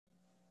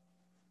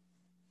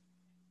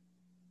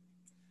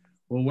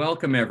Well,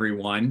 welcome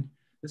everyone.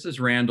 This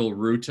is Randall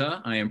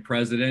Ruta. I am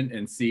President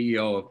and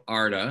CEO of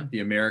AARDA,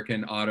 the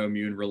American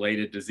Autoimmune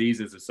Related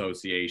Diseases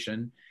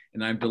Association,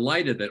 and I'm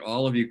delighted that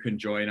all of you can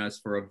join us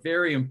for a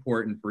very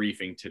important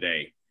briefing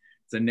today.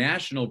 It's a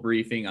national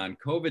briefing on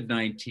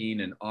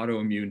COVID-19 and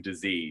autoimmune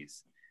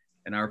disease,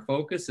 and our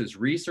focus is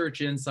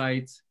research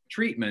insights,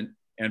 treatment,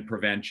 and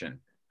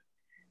prevention.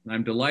 And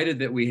I'm delighted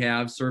that we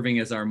have, serving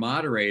as our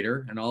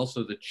moderator and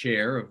also the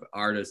chair of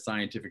AARDA's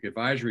Scientific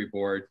Advisory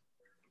Board,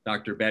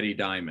 Dr. Betty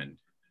Diamond.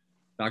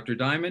 Dr.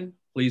 Diamond,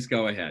 please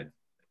go ahead.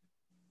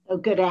 Well,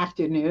 good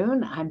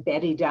afternoon. I'm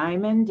Betty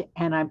Diamond,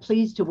 and I'm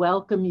pleased to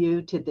welcome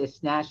you to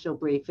this national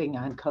briefing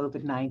on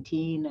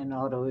COVID-19 and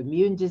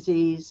autoimmune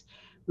disease,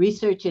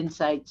 research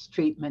insights,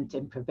 treatment,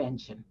 and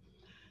prevention.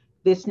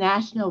 This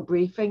national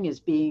briefing is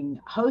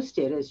being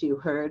hosted, as you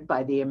heard,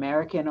 by the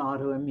American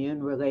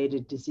Autoimmune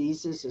Related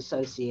Diseases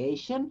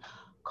Association,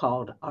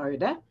 called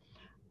AARDA.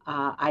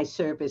 I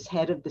serve as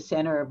head of the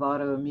Center of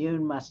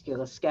Autoimmune,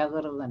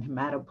 Musculoskeletal, and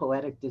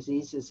Hematopoietic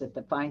Diseases at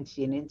the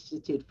Feinstein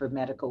Institute for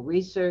Medical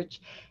Research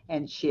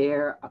and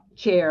chair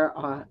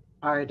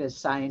AARDA's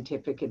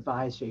Scientific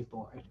Advisory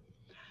Board.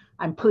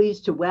 I'm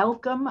pleased to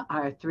welcome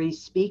our three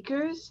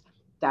speakers.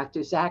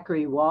 Dr.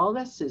 Zachary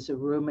Wallace is a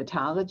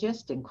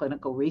rheumatologist and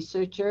clinical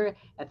researcher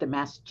at the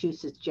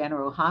Massachusetts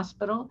General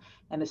Hospital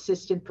and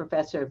assistant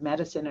professor of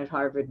medicine at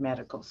Harvard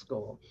Medical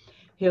School.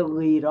 He'll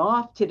lead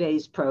off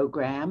today's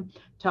program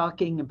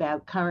talking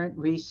about current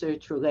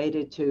research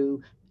related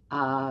to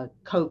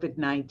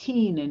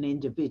COVID-19 in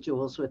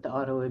individuals with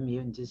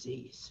autoimmune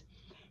disease.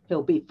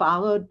 He'll be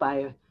followed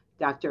by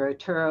Dr.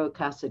 Arturo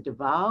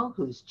Casadevall,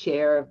 who's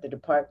chair of the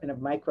Department of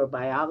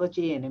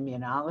Microbiology and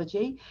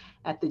Immunology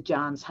at the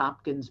Johns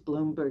Hopkins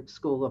Bloomberg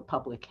School of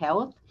Public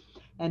Health,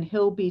 and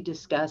he'll be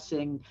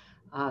discussing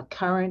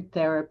current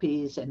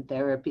therapies and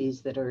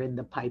therapies that are in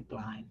the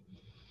pipeline.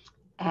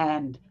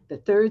 And the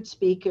third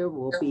speaker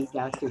will be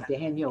Dr.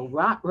 Daniel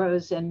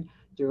Rotrosen,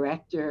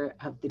 Director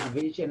of the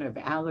Division of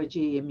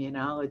Allergy,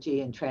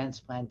 Immunology, and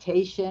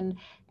Transplantation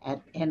at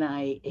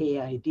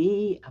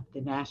NIAID of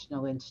the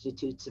National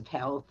Institutes of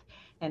Health,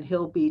 and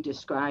he'll be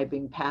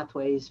describing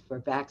pathways for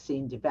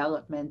vaccine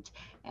development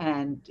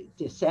and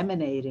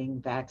disseminating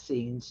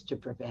vaccines to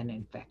prevent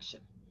infection.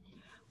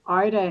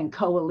 AARDA and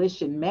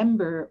coalition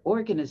member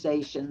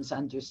organizations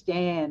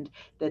understand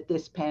that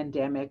this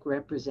pandemic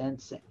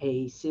represents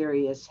a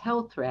serious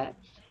health threat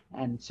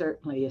and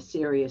certainly a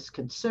serious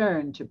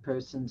concern to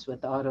persons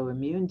with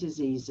autoimmune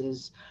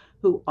diseases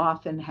who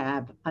often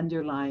have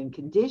underlying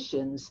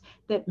conditions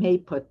that may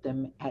put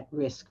them at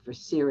risk for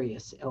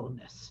serious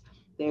illness.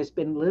 There's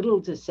been little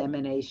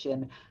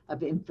dissemination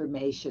of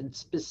information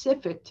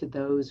specific to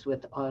those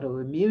with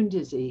autoimmune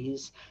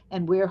disease,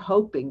 and we're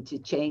hoping to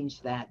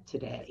change that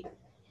today.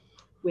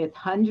 With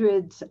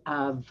hundreds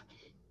of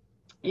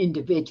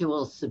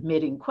individuals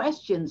submitting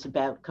questions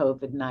about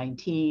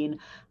COVID-19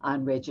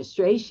 on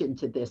registration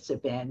to this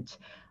event,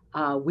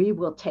 we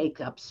will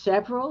take up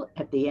several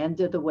at the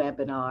end of the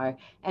webinar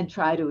and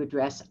try to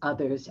address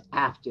others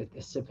after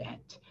this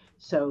event.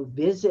 So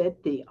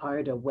visit the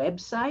AARDA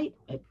website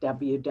at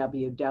www.aarda.org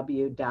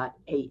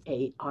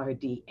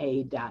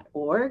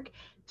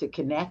to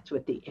connect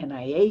with the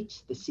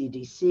NIH, the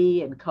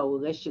CDC, and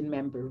coalition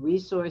member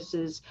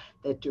resources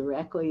that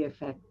directly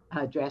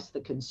address the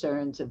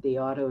concerns of the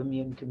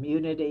autoimmune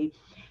community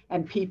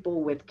and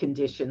people with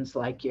conditions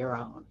like your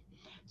own.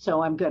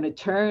 So I'm going to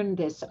turn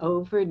this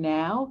over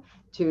now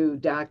to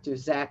Dr.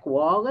 Zach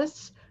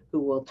Wallace,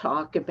 who will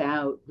talk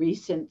about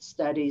recent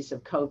studies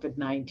of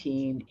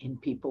COVID-19 in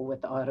people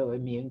with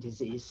autoimmune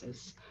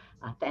diseases.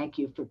 Thank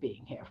you for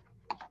being here.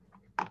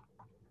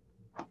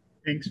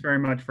 Thanks very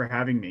much for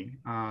having me.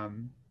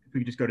 If we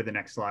could just go to the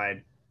next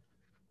slide.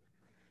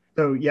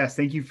 So yes,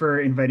 thank you for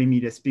inviting me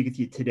to speak with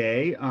you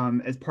today.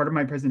 As part of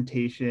my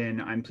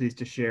presentation, I'm pleased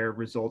to share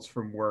results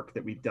from work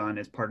that we've done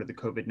as part of the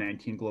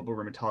COVID-19 Global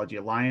Rheumatology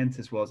Alliance,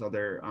 as well as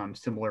other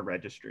similar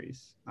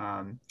registries.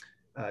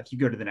 If you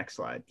go to the next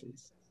slide,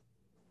 please.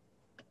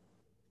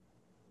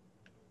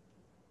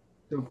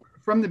 So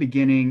from the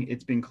beginning,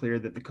 it's been clear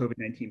that the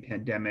COVID-19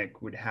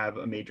 pandemic would have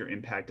a major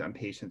impact on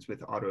patients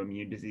with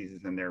autoimmune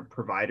diseases and their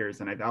providers,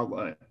 and I've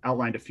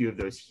outlined a few of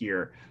those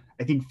here.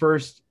 I think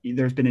first,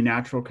 there's been a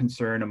natural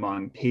concern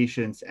among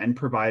patients and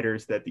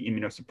providers that the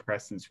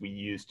immunosuppressants we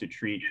use to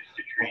treat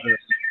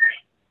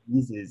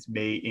diseases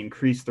may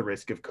increase the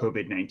risk of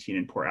COVID-19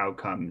 and poor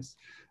outcomes.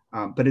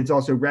 But it's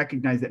also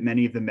recognized that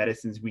many of the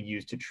medicines we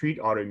use to treat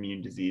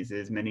autoimmune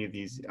diseases, many of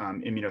these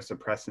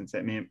immunosuppressants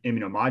and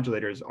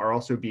immunomodulators are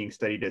also being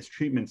studied as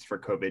treatments for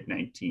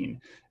COVID-19,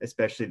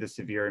 especially the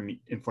severe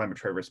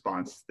inflammatory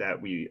response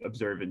that we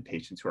observe in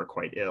patients who are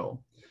quite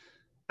ill.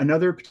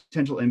 Another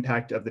potential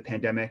impact of the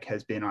pandemic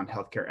has been on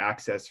healthcare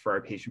access for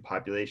our patient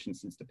population,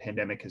 since the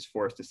pandemic has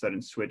forced a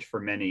sudden switch for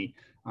many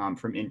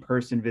from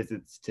in-person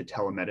visits to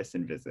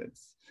telemedicine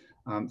visits.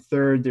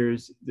 Third,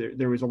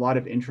 there was a lot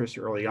of interest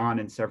early on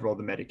in several of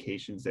the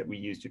medications that we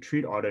use to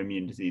treat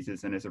autoimmune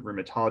diseases. And as a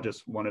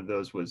rheumatologist, one of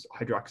those was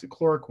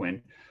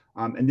hydroxychloroquine.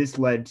 And this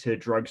led to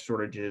drug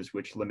shortages,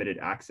 which limited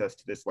access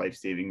to this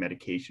life-saving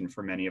medication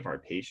for many of our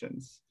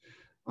patients.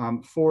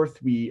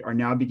 Fourth, we are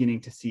now beginning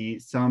to see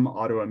some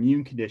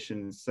autoimmune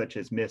conditions such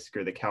as MISC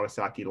or the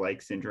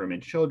Kawasaki-like syndrome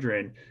in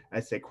children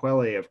as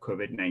sequelae of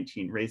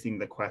COVID-19, raising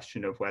the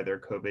question of whether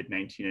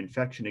COVID-19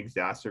 infection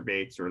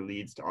exacerbates or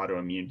leads to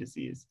autoimmune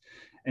disease.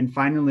 And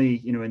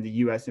finally, in the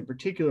US in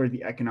particular,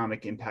 the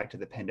economic impact of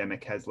the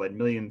pandemic has led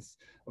millions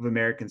of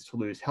Americans to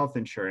lose health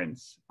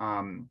insurance,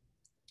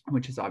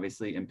 which has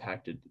obviously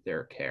impacted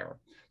their care.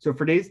 So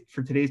for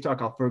today's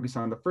talk, I'll focus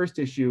on the first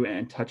issue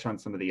and touch on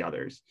some of the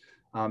others.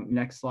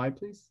 Next slide,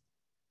 please.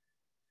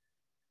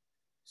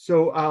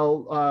 So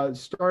I'll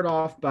start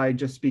off by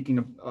just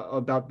speaking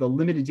about the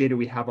limited data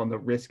we have on the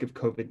risk of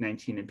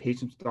COVID-19 in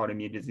patients with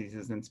autoimmune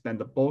diseases, and spend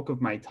the bulk of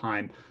my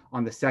time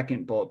on the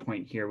second bullet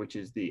point here, which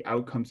is the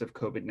outcomes of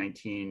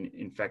COVID-19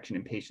 infection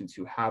in patients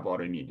who have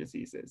autoimmune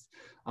diseases.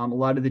 A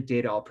lot of the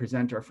data I'll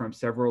present are from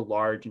several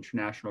large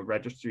international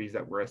registries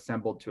that were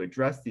assembled to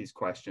address these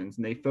questions,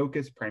 and they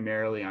focus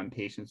primarily on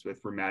patients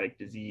with rheumatic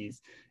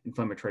disease,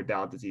 inflammatory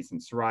bowel disease, and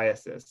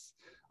psoriasis.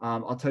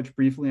 I'll touch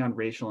briefly on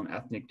racial and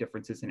ethnic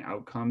differences in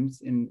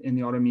outcomes in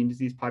the autoimmune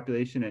disease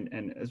population,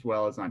 and as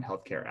well as on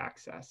healthcare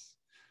access.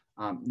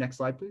 Next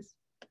slide, please.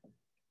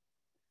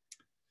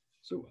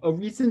 So a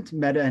recent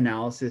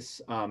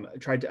meta-analysis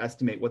tried to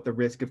estimate what the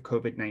risk of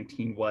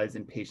COVID-19 was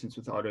in patients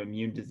with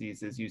autoimmune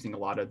diseases using a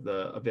lot of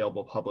the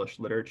available published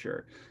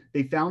literature.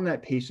 They found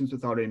that patients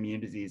with autoimmune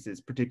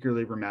diseases,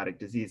 particularly rheumatic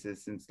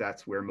diseases, since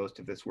that's where most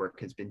of this work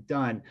has been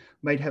done,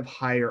 might have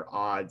higher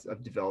odds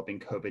of developing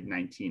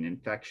COVID-19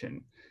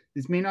 infection.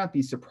 This may not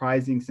be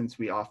surprising since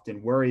we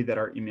often worry that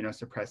our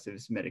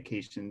immunosuppressive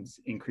medications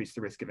increase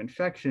the risk of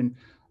infection,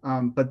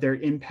 but their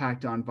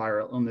impact on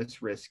viral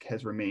illness risk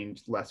has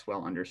remained less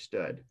well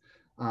understood.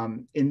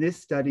 In this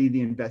study,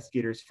 the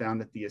investigators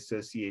found that the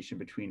association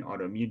between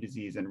autoimmune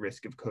disease and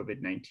risk of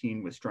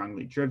COVID-19 was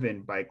strongly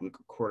driven by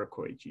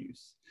glucocorticoid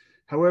use.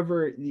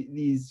 However,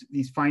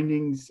 these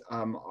findings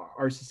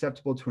are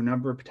susceptible to a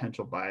number of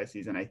potential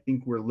biases, and I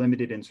think we're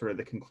limited in sort of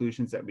the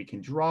conclusions that we can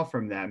draw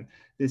from them.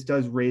 This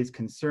does raise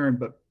concern,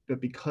 but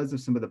because of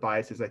some of the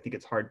biases, I think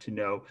it's hard to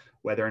know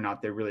whether or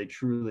not there really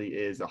truly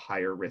is a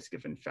higher risk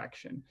of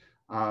infection.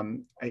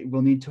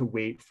 We'll need to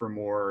wait for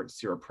more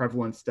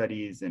seroprevalence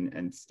studies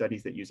and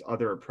studies that use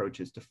other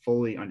approaches to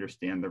fully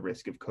understand the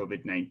risk of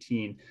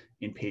COVID-19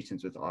 in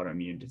patients with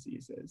autoimmune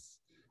diseases.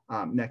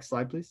 Next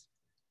slide, please.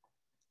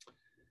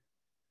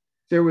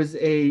 There was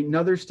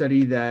another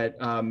study that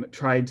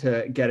tried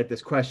to get at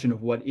this question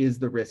of what is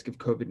the risk of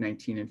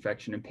COVID-19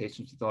 infection in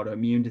patients with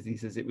autoimmune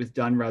diseases. It was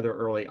done rather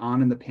early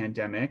on in the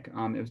pandemic.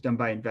 It was done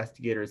by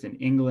investigators in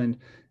England.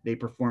 They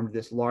performed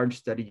this large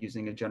study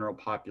using a general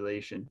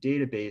population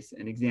database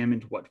and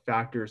examined what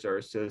factors are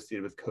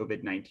associated with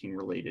COVID-19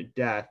 related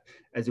death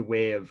as a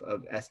way of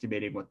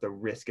estimating what the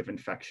risk of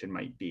infection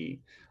might be.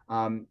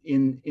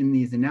 In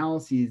these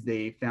analyses,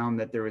 they found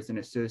that there was an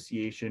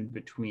association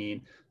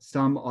between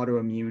some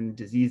autoimmune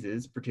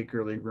diseases,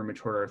 particularly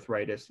rheumatoid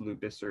arthritis,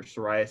 lupus, or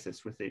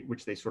psoriasis,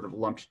 which they sort of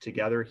lumped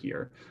together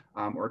here,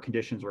 or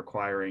conditions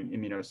requiring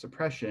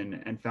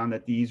immunosuppression, and found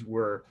that these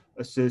were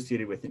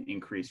associated with an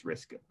increased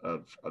risk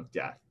of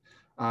death.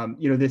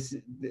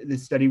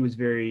 This study was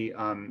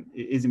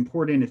is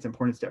important. It's an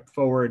important step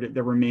forward.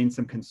 There remain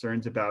some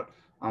concerns about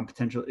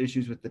potential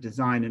issues with the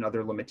design and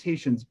other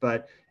limitations,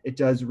 but it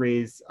does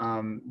raise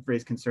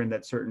concern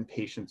that certain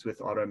patients with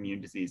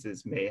autoimmune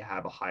diseases may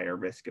have a higher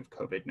risk of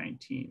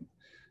COVID-19.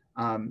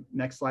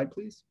 Next slide,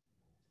 please.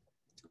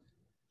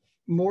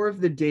 More of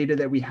the data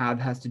that we have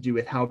has to do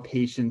with how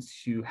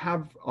patients who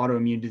have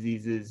autoimmune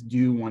diseases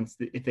do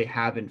if they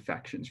have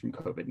infections from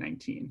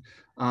COVID-19.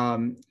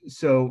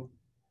 So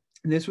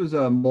this was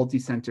a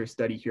multi-center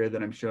study here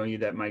that I'm showing you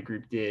that my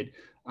group did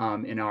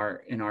in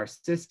our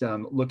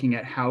system, looking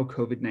at how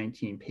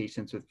COVID-19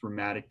 patients with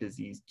rheumatic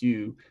disease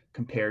do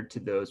compared to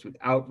those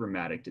without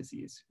rheumatic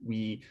disease.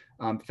 We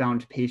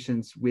found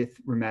patients with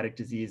rheumatic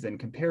disease and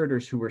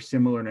comparators who were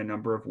similar in a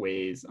number of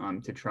ways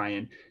to try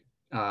and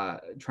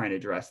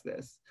address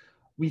this.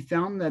 We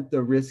found that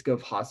the risk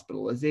of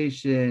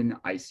hospitalization,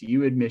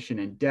 ICU admission,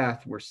 and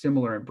death were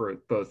similar in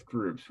both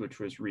groups, which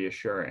was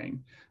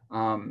reassuring.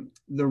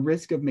 The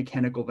risk of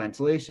mechanical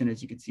ventilation,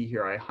 as you can see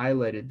here, I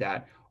highlighted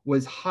that,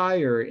 was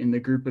higher in the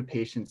group of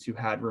patients who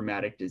had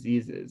rheumatic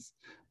diseases.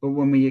 But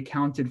when we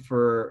accounted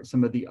for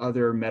some of the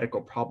other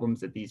medical problems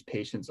that these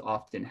patients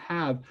often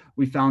have,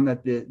 we found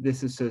that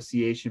this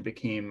association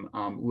became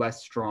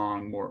less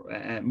strong,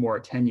 more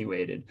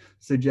attenuated,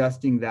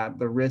 suggesting that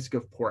the risk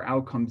of poor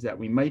outcomes that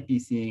we might be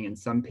seeing in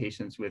some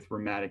patients with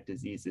rheumatic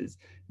diseases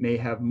may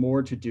have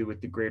more to do with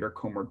the greater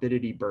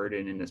comorbidity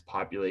burden in this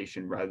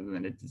population rather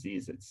than a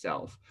disease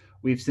itself.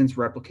 We've since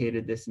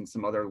replicated this in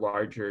some other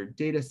larger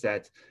data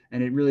sets,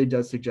 and it really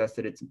does suggest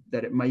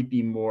that it might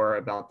be more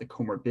about the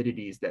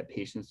comorbidities that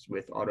patients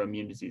with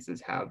autoimmune diseases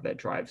have that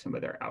drive some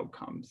of their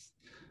outcomes.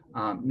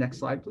 Next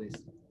slide, please.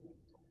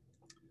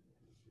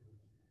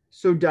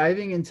 So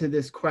diving into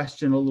this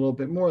question a little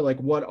bit more, like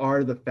what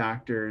are the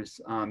factors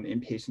in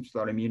patients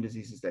with autoimmune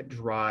diseases that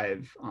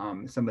drive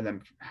some of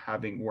them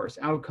having worse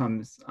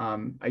outcomes?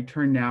 I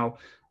turn now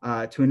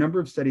to a number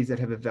of studies that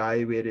have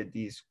evaluated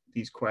these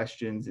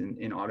questions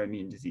in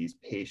autoimmune disease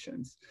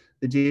patients.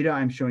 The data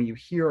I'm showing you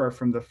here are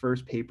from the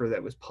first paper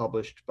that was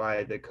published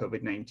by the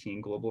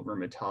COVID-19 Global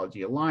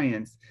Rheumatology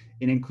Alliance.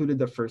 It included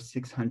the first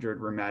 600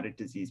 rheumatic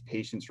disease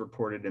patients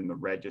reported in the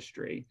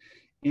registry.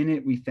 In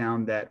it, we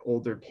found that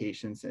older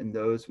patients and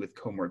those with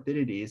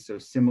comorbidities, so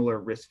similar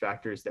risk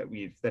factors that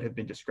have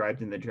been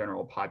described in the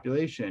general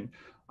population,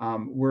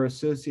 were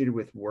associated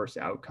with worse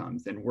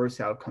outcomes. And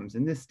worse outcomes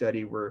in this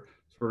study were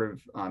sort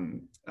of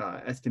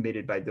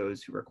estimated by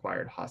those who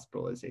required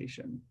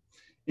hospitalization.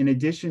 In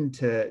addition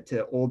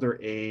to older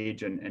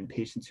age and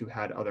patients who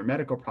had other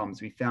medical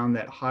problems, we found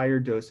that higher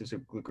doses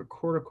of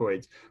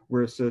glucocorticoids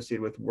were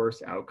associated with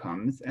worse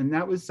outcomes. And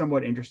that was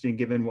somewhat interesting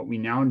given what we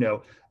now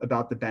know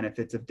about the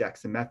benefits of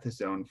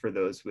dexamethasone for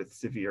those with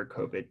severe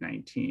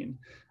COVID-19.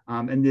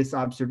 And this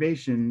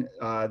observation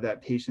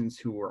that patients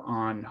who were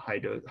on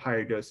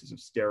higher doses of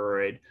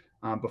steroid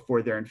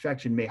before their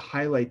infection may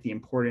highlight the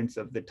importance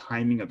of the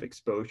timing of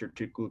exposure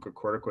to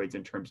glucocorticoids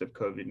in terms of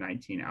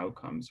COVID-19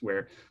 outcomes,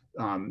 where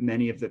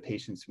many of the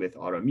patients with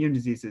autoimmune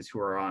diseases who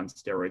are on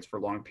steroids for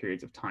long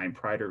periods of time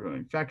prior to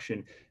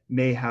infection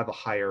may have a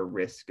higher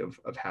risk of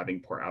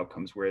having poor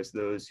outcomes, whereas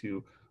those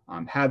who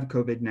have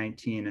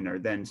COVID-19 and are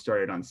then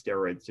started on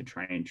steroids to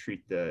try and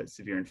treat the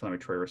severe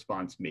inflammatory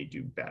response may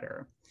do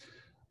better.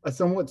 A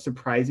somewhat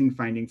surprising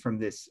finding from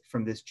this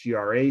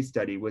GRA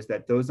study was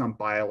that those on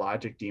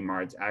biologic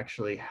DMARDs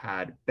actually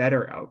had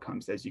better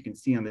outcomes, as you can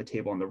see on the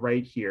table on the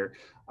right here,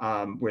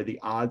 where the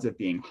odds of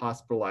being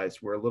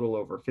hospitalized were a little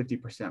over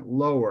 50%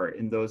 lower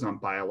in those on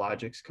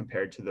biologics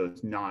compared to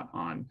those not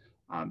on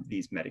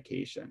these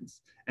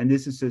medications. And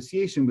this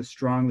association was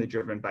strongly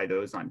driven by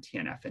those on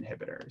TNF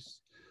inhibitors.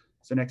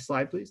 So next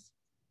slide, please.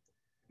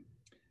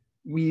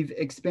 We've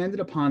expanded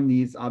upon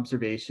these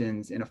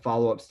observations in a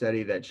follow-up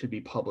study that should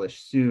be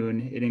published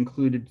soon. It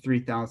included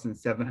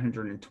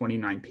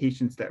 3,729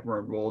 patients that were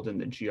enrolled in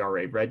the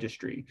GRA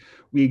registry.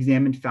 We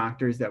examined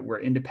factors that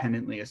were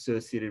independently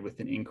associated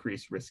with an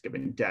increased risk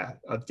of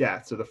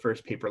death. So the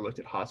first paper looked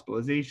at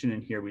hospitalization,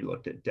 and here we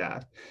looked at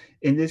death.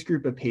 In this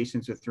group of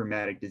patients with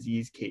rheumatic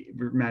diseases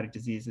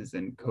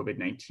and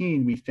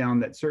COVID-19, we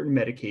found that certain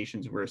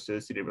medications were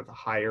associated with a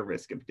higher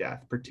risk of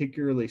death,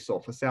 particularly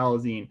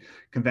sulfasalazine,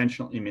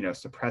 conventional immunosuppressants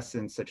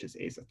such as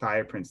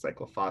azathioprine,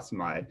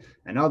 cyclophosphamide,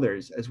 and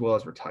others, as well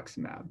as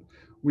rituximab.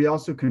 We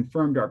also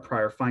confirmed our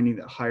prior finding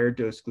that higher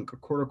dose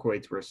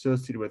glucocorticoids were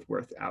associated with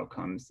worse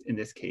outcomes, in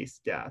this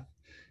case, death.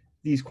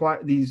 These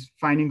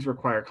findings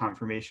require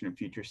confirmation in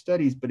future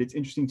studies, but it's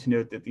interesting to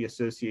note that the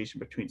association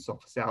between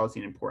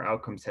sulfasalazine and poor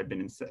outcomes have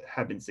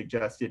been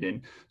suggested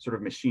in sort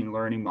of machine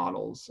learning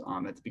models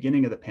at the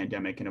beginning of the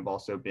pandemic and have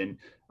also been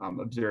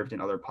observed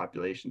in other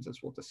populations,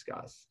 as we'll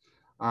discuss.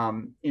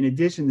 In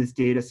addition, this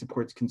data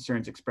supports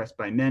concerns expressed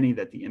by many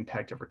that the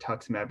impact of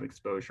rituximab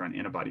exposure on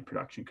antibody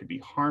production could be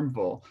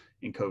harmful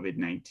in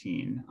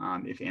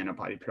COVID-19 if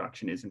antibody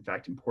production is in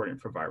fact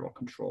important for viral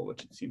control,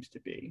 which it seems to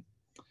be.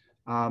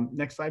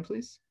 Next slide,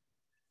 please.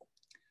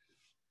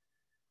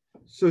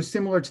 So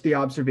similar to the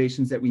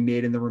observations that we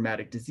made in the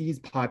rheumatic disease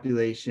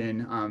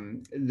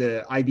population,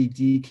 the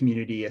IBD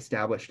community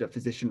established a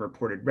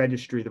physician-reported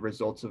registry. The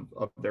results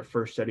of their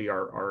first study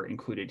are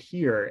included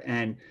here.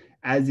 And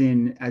as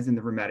in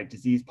the rheumatic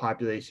disease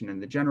population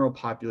and the general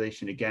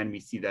population, again, we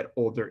see that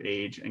older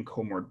age and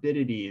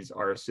comorbidities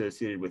are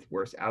associated with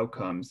worse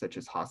outcomes, such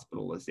as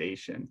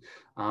hospitalization.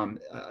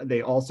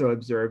 They also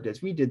observed,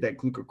 as we did, that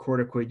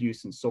glucocorticoid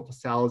use and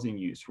sulfasalazine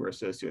use were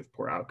associated with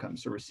poor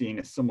outcomes. So we're seeing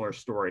a similar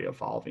story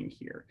evolving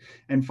here.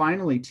 And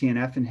finally,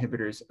 TNF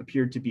inhibitors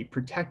appeared to be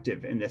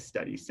protective in this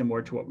study,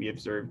 similar to what we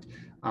observed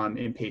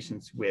in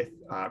patients with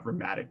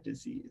rheumatic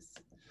disease.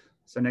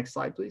 So next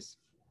slide, please.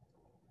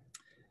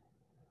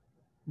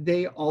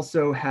 They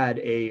also had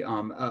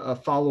a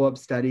follow-up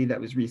study that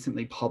was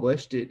recently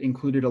published. It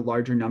included a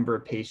larger number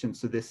of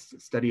patients. So this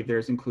study of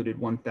theirs included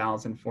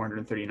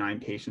 1,439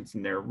 patients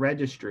in their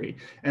registry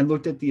and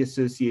looked at the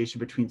association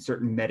between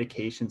certain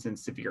medications and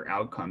severe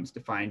outcomes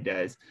defined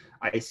as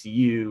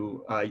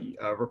ICU,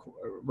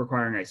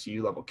 requiring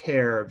ICU level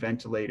care,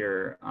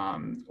 ventilator,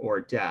 or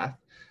death.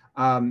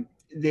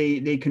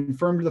 They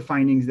confirmed the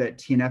findings that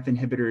TNF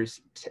inhibitors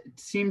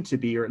seemed to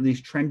be, or at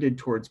least trended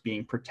towards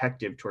being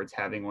protective towards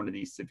having one of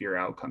these severe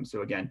outcomes.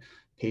 So again,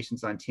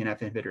 patients on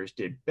TNF inhibitors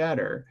did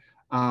better.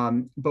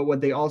 But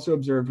what they also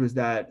observed was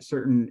that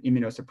certain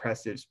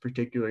immunosuppressives,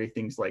 particularly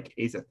things like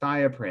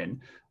azathioprine,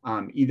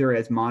 either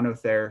as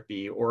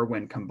monotherapy or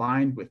when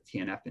combined with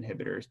TNF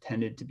inhibitors,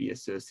 tended to be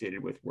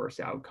associated with worse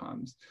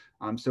outcomes.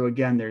 So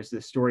again, there's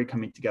this story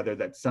coming together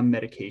that some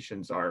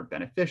medications are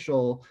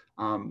beneficial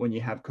when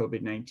you have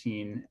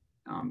COVID-19,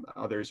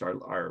 others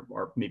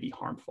are maybe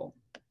harmful.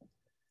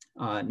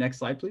 Next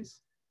slide,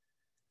 please.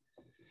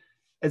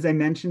 As I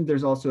mentioned,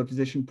 there's also a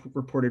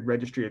physician-reported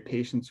registry of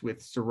patients with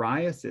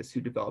psoriasis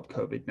who developed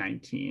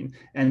COVID-19,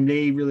 and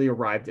they really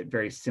arrived at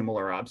very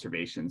similar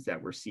observations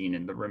that were seen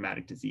in the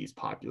rheumatic disease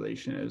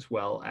population as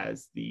well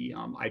as the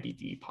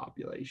IBD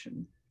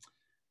population.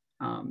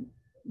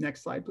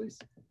 Next slide, please.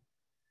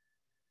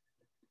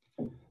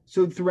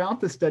 So throughout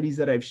the studies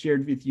that I've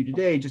shared with you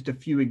today, just a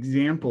few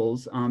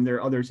examples, there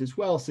are others as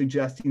well,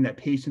 suggesting that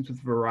patients with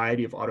a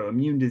variety of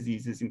autoimmune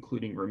diseases,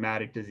 including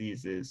rheumatic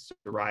diseases,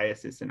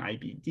 psoriasis, and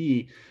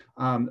IBD,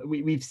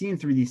 we've seen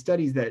through these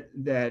studies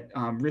that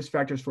risk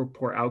factors for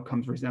poor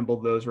outcomes resemble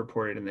those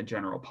reported in the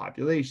general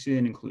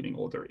population, including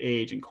older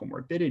age and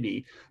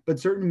comorbidity, but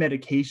certain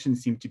medications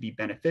seem to be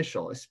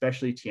beneficial,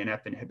 especially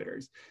TNF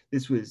inhibitors.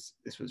 This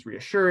was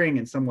reassuring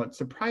and somewhat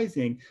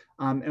surprising,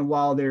 and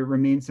while there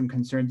remain some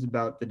concerns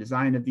about the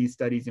design of these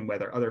studies and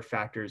whether other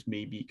factors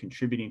may be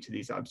contributing to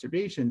these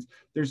observations,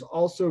 there's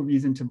also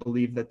reason to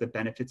believe that the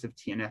benefits of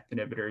TNF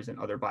inhibitors and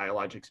other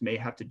biologics may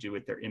have to do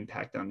with their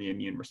impact on the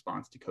immune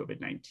response to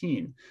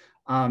COVID-19.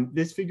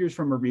 This figures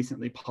from a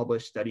recently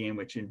published study in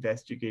which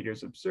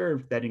investigators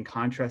observed that in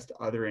contrast to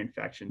other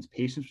infections,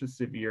 patients with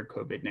severe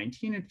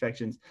COVID-19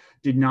 infections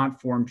did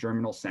not form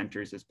germinal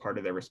centers as part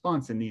of their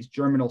response. And these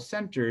germinal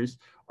centers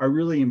are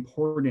really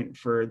important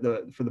for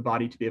the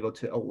body to be able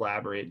to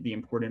elaborate the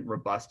important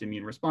robust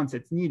immune response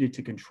that's needed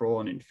to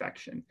control an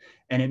infection.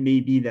 And it may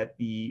be that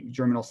the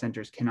germinal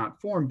centers cannot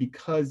form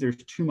because there's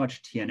too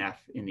much TNF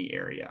in the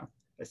area,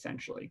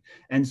 essentially.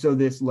 And so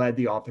this led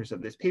the authors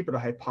of this paper to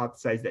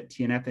hypothesize that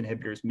TNF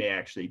inhibitors may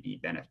actually be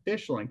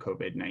beneficial in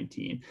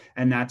COVID-19.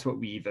 And that's what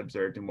we've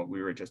observed and what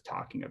we were just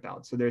talking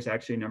about. So there's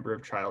actually a number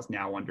of trials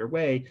now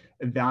underway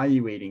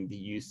evaluating the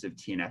use of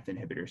TNF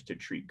inhibitors to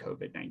treat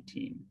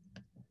COVID-19.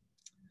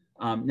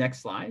 Next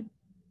slide.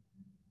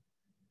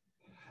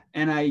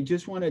 And I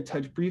just want to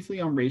touch briefly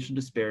on racial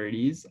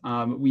disparities.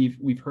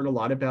 We've heard a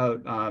lot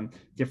about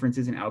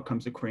differences in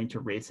outcomes according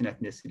to race and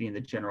ethnicity in the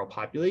general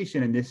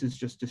population. And this is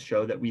just to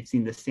show that we've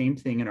seen the same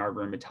thing in our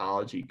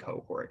rheumatology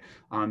cohort.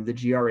 The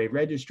GRA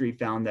registry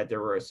found that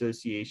there were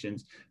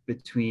associations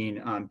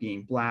between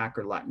being Black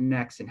or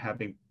Latinx and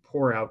having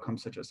poor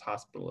outcomes such as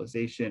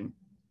hospitalization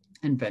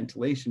and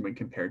ventilation when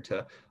compared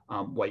to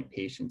white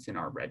patients in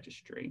our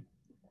registry.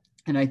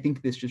 And I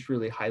think this just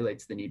really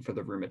highlights the need for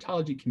the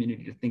rheumatology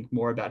community to think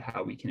more about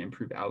how we can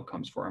improve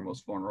outcomes for our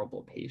most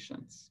vulnerable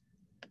patients.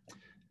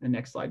 The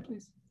next slide,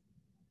 please.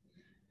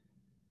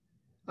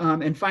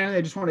 And finally,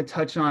 I just want to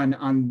touch on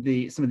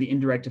some of the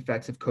indirect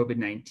effects of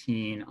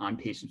COVID-19 on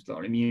patients with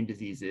autoimmune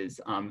diseases.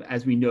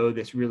 As we know,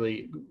 this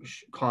really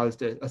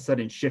caused a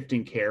sudden shift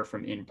in care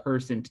from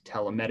in-person to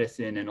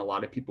telemedicine, and a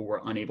lot of people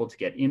were unable to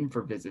get in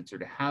for visits or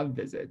to have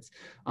visits.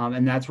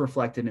 And that's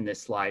reflected in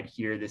this slide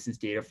here. This is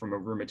data from a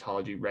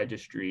rheumatology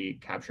registry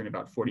capturing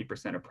about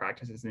 40% of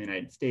practices in the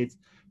United States,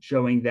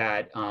 showing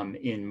that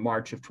in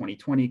March of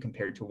 2020,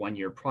 compared to 1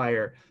 year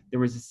prior, there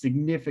was a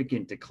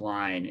significant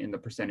decline in the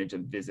percentage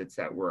of visits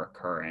that were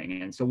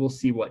occurring. And so we'll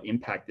see what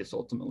impact this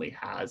ultimately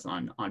has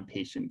on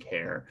patient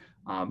care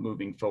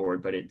moving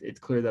forward. But it's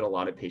clear that a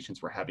lot of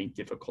patients were having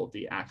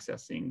difficulty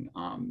accessing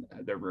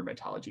their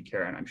rheumatology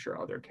care, and I'm sure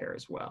other care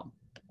as well.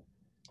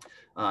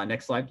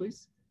 Next slide,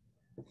 please.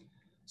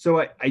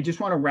 So I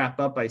just want to wrap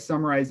up by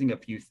summarizing a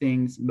few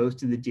things.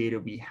 Most of the data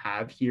we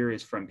have here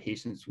is from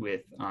patients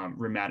with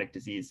rheumatic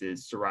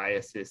diseases,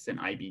 psoriasis, and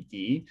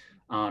IBD.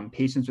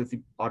 Patients with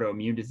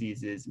autoimmune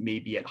diseases may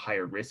be at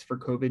higher risk for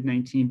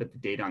COVID-19, but the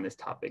data on this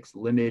topic is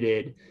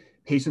limited.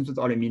 Patients with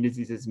autoimmune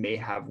diseases may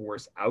have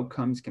worse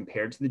outcomes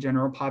compared to the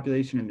general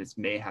population, and this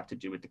may have to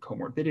do with the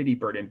comorbidity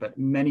burden, but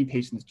many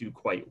patients do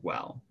quite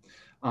well.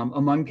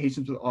 Among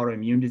patients with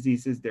autoimmune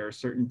diseases, there are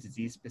certain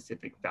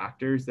disease-specific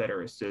factors that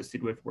are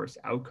associated with worse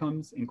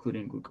outcomes,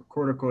 including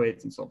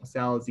glucocorticoids and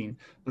sulfasalazine,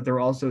 but there are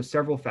also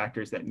several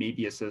factors that may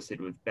be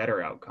associated with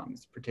better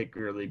outcomes,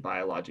 particularly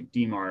biologic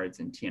DMARDs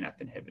and TNF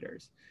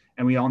inhibitors.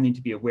 And we all need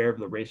to be aware of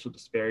the racial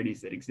disparities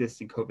that exist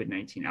in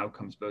COVID-19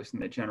 outcomes, both in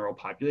the general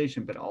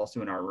population, but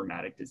also in our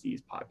rheumatic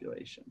disease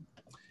population.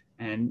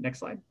 And next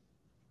slide.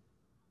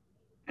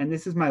 And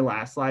this is my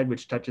last slide,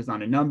 which touches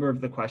on a number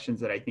of the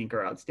questions that I think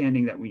are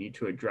outstanding that we need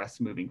to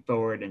address moving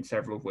forward, and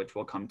several of which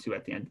we'll come to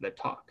at the end of the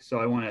talk. So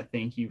I want to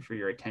thank you for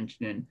your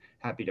attention and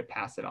happy to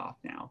pass it off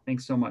now.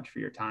 Thanks so much for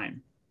your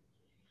time.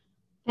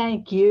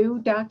 Thank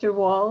you, Dr.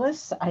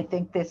 Wallace. I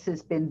think this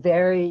has been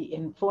very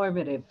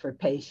informative for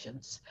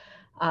patients.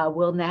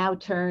 We'll now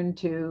turn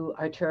to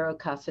Arturo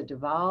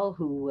Casadevall,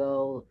 who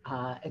will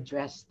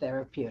address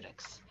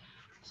therapeutics.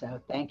 So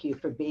thank you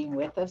for being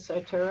with us,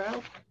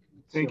 Arturo.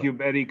 Thank you,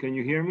 Betty. Can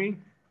you hear me?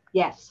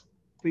 Yes.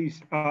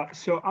 Please.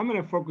 So I'm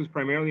going to focus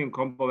primarily on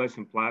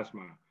convalescent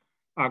plasma.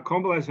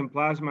 Convalescent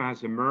plasma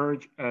has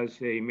emerged as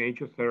a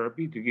major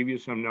therapy. To give you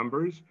some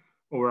numbers,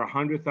 over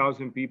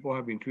 100,000 people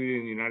have been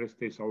treated in the United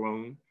States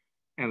alone.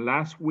 And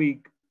last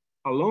week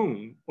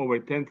alone, over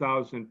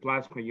 10,000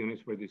 plasma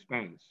units were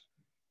dispensed.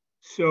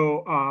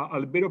 So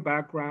a bit of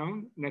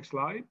background, next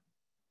slide.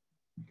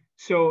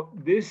 So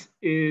this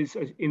is,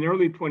 in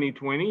early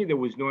 2020, there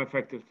was no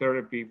effective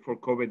therapy for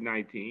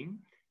COVID-19.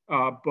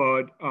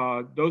 But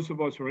those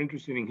of us who are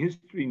interested in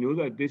history knew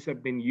that this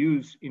had been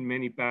used in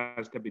many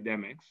past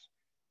epidemics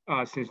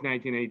since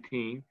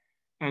 1918.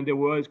 And there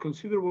was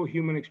considerable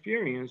human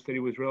experience that it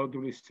was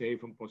relatively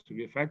safe and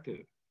possibly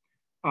effective.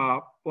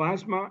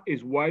 Plasma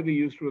is widely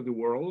used throughout the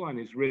world, and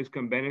its risks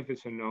and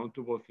benefits are known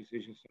to both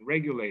physicians and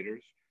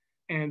regulators.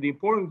 And the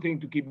important thing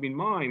to keep in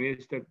mind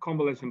is that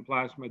convalescent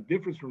plasma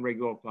differs from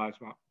regular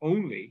plasma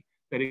only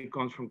that it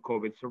comes from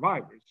COVID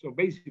survivors. So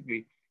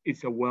basically,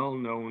 it's a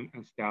well-known,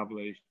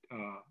 established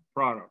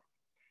product.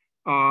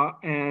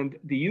 And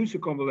the use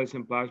of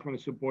convalescent plasma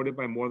is supported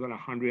by more than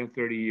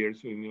 130 years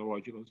of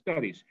immunological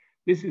studies.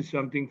 This is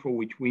something for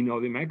which we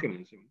know the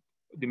mechanism.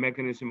 The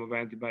mechanism of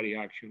antibody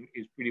action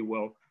is pretty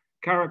well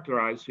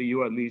characterized, so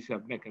you at least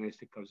have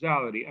mechanistic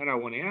causality. And I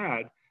want to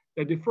add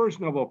that the first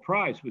Nobel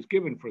Prize was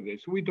given for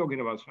this. So we're talking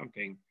about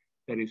something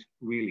that is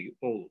really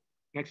old.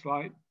 Next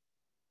slide.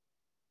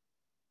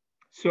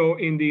 So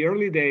in the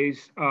early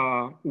days,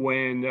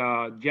 when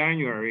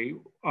January,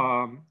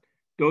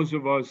 those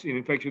of us in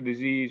infectious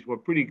disease were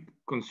pretty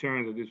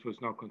concerned that this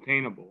was not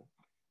containable.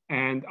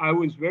 And I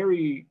was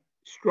very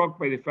struck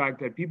by the fact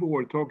that people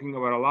were talking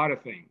about a lot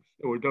of things.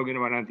 They were talking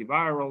about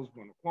antivirals,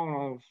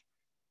 monoclonals,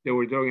 they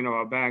were talking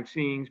about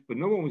vaccines, but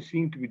no one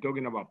seemed to be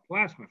talking about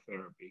plasma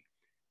therapy.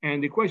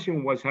 And the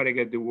question was how to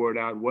get the word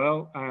out.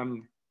 Well,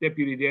 I'm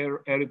deputy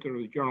editor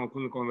of the Journal of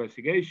Clinical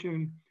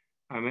Investigation.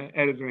 I'm an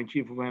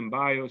editor-in-chief of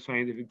MBio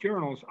Scientific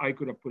Journals. I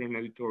could have put an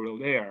editorial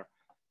there,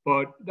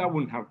 but that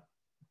wouldn't have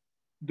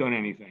done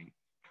anything.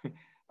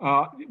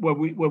 What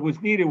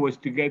was needed was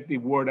to get the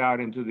word out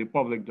into the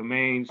public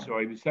domain. So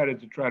I decided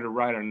to try to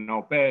write an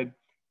op-ed.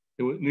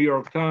 The New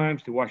York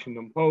Times, the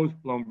Washington Post,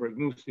 Bloomberg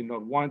News did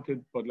not want it,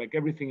 but like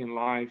everything in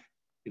life,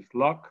 it's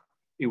luck.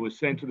 It was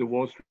sent to the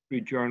Wall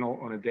Street Journal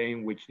on a day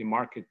in which the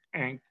market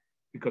tanked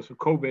because of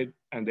COVID,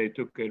 and they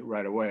took it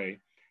right away.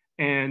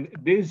 And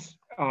this,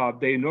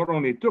 they not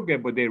only took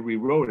it, but they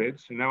rewrote it.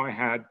 So now I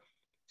had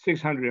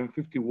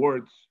 650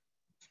 words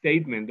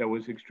statement that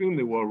was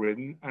extremely well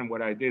written. And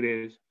what I did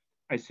is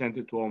I sent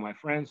it to all my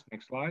friends.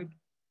 Next slide.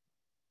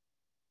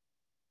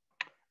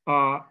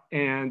 Well,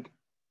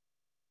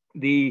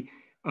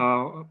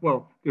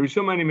 there is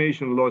some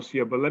animation loss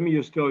here, but let me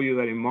just tell you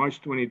that in March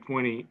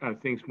 2020,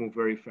 things moved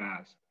very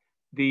fast.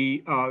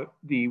 The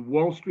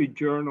Wall Street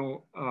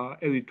Journal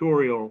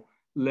editorial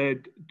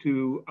led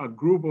to a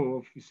group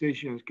of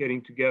physicians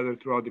getting together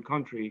throughout the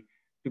country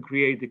to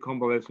create the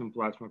Convalescent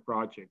Plasma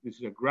Project. This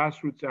is a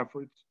grassroots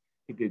effort.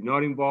 It did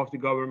not involve the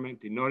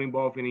government, did not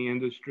involve any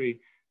industry.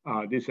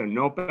 These are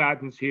no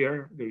patents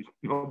here.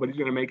 Nobody's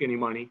gonna make any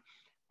money.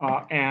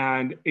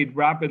 And it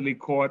rapidly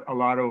caught a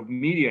lot of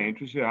media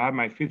interest. I had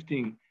my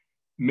 15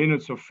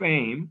 minutes of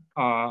fame.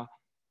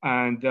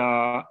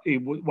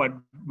 What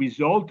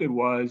resulted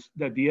was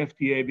that the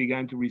FDA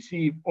began to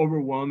receive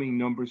overwhelming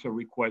numbers of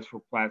requests for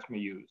plasma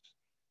use.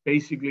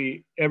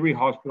 Basically, every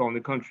hospital in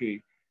the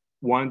country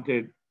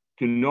wanted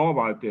to know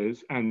about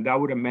this, and that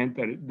would have meant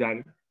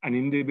that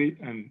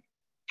an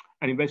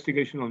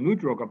investigational new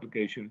drug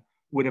application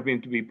would have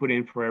been to be put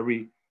in for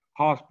every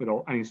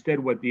hospital. And instead,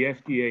 what the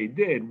FDA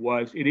did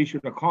was it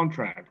issued a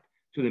contract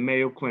to the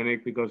Mayo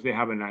Clinic because they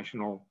have a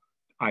national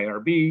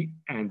IRB,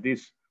 and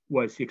this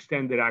was the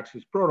extended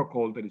access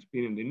protocol that has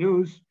been in the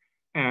news,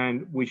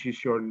 and which is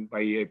shortened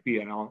by EAP,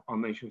 and I'll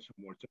mention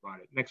some words about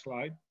it. Next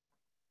slide.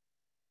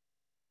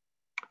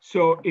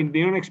 So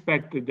the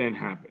unexpected then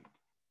happened.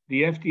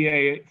 The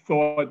FDA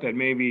thought that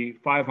maybe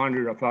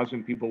 500 or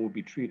 1,000 people would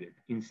be treated.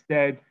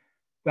 Instead,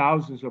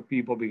 thousands of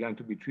people began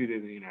to be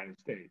treated in the United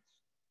States.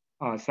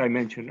 As I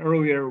mentioned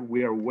earlier,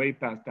 we are way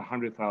past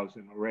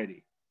 100,000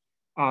 already.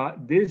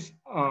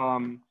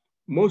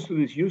 Most of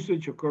this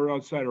usage occurred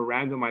outside of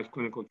randomized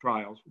clinical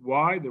trials.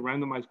 Why? The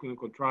randomized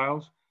clinical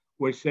trials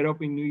were set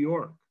up in New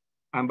York.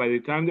 And by the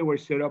time they were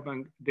set up,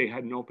 they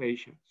had no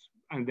patients.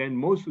 And then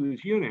most of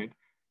this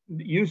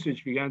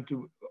usage began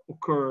to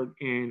occur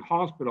in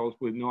hospitals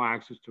with no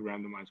access to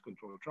randomized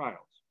controlled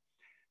trials.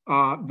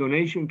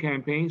 Donation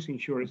campaigns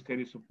ensure a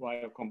steady supply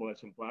of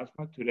convalescent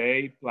plasma.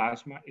 Today,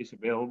 plasma is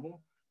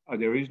available.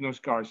 There is no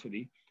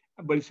scarcity,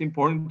 but it's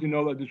important to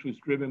know that this was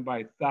driven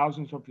by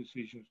thousands of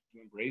physicians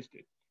who embraced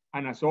it.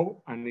 And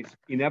it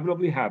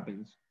inevitably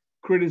happens,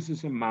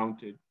 criticism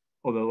mounted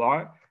of the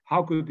law.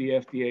 How could the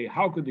FDA,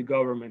 how could the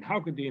government,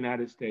 how could the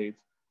United States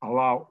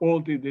allow all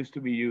of this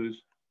to be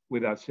used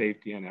without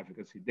safety and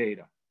efficacy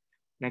data?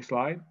 Next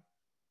slide.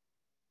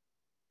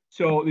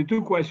 So the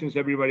two questions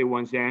everybody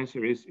wants to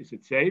answer is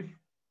it safe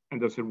and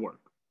does it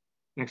work?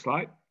 Next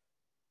slide.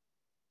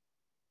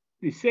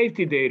 The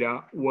safety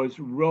data was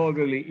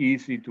relatively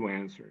easy to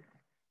answer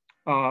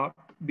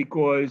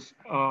because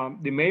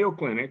the Mayo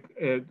Clinic,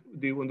 under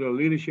the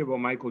leadership of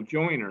Michael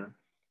Joyner,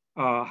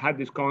 had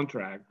this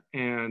contract,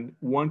 and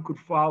one could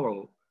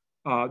follow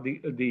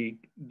the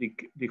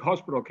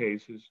hospital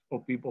cases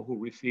of people who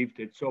received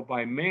it. So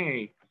by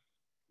May,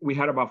 we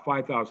had about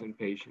 5,000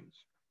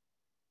 patients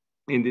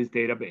in this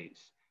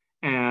database.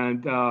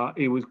 And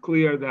it was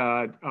clear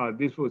that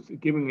this was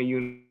giving a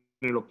unit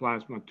of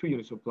plasma, 2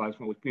 units of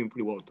plasma was being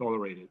pretty well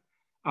tolerated.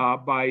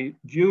 By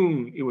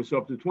June, it was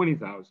up to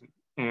 20,000,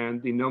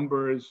 and the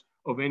numbers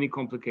of any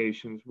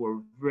complications were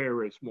very,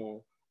 very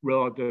small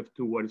relative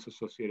to what is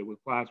associated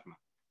with plasma.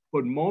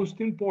 But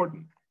most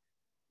important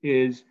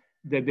is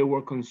that there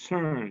were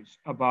concerns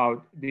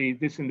about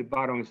this in the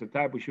bottom is the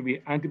type, which should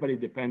be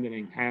antibody-dependent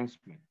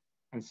enhancement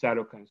and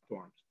cytokine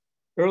storms.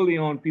 Early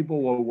on,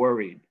 people were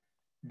worried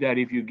that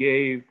if you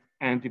gave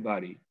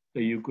antibody,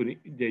 that you could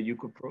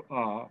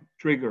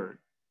trigger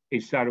a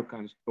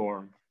cytokine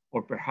storm,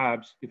 or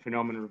perhaps the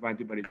phenomenon of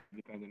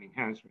antibody-dependent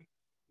enhancement.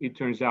 It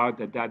turns out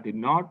that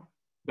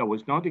that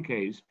was not the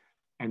case,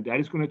 and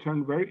that is going to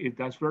turn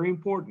that's very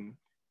important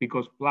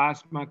because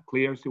plasma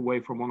clears the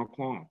way for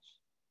monoclonals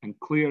and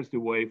clears the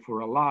way for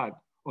a lot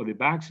of the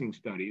vaccine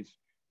studies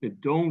that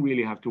don't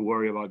really have to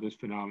worry about this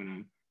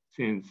phenomenon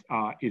since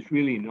it's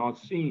really not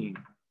seen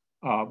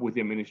with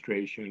the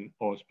administration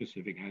of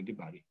specific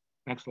antibody.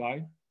 Next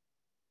slide.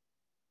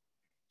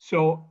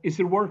 So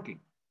is it working?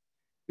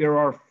 There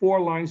are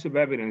 4 lines of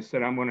evidence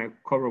that I'm going to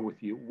cover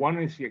with you.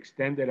 One is the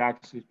extended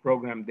access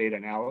program data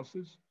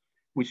analysis,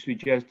 which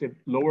suggested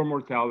lower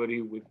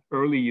mortality with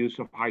early use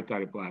of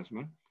high-titer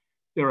plasma.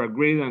 There are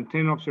greater than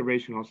 10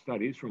 observational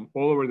studies from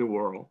all over the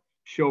world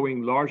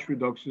showing large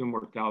reductions in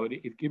mortality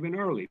if given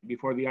early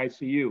before the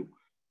ICU.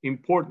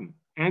 Important,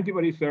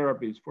 antibody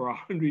therapies for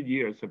 100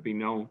 years have been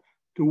known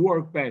to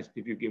work best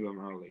if you give them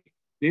early.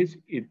 This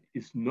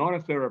is not a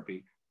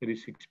therapy that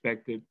is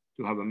expected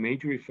to have a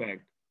major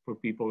effect for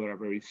people that are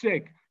very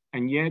sick.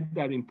 And yet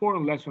that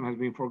important lesson has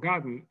been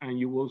forgotten. And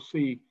you will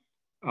see,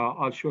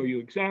 I'll show you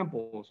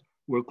examples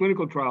where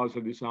clinical trials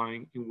are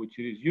designed in which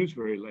it is used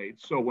very late.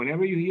 So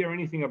whenever you hear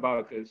anything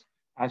about this,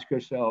 ask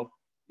yourself,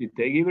 did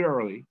they give it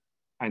early?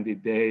 And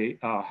did they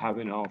have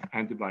enough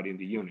antibody in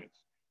the units?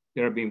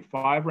 There have been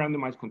 5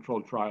 randomized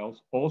controlled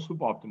trials, all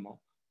suboptimal,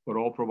 but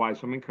all provide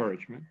some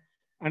encouragement.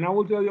 And I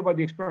will tell you about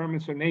the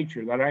experiments of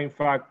nature that are in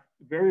fact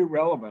very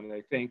relevant,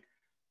 I think,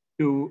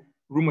 to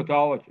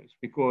rheumatologists,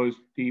 because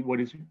what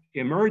is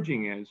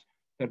emerging is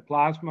that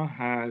plasma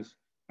has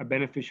a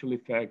beneficial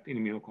effect in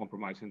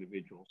immunocompromised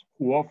individuals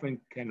who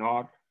often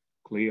cannot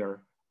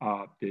clear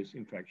this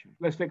infection.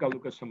 Let's take a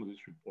look at some of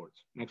these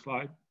reports. Next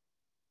slide.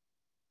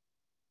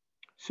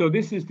 So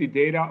this is the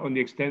data on the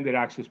extended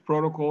access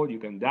protocol. You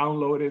can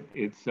download it.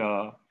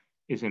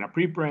 It's in a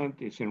preprint,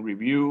 it's in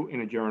review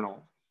in a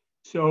journal.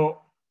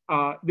 So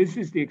this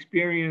is the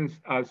experience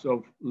as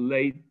of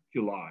late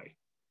July.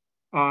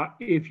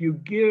 If you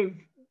give,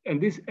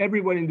 and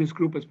everyone in this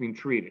group has been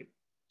treated.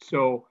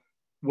 So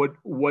what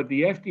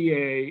the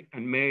FDA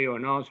and Mayo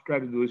and us try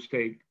to do is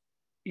take,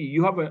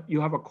 you have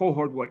a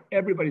cohort where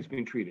everybody's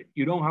been treated.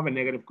 You don't have a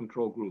negative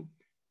control group.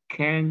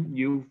 Can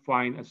you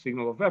find a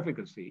signal of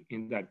efficacy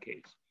in that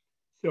case?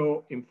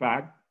 So in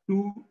fact,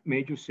 2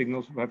 major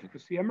signals of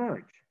efficacy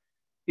emerge.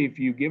 If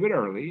you give it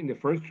early, in the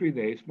first 3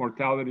 days,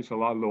 mortality is a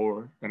lot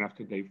lower than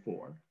after day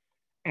 4.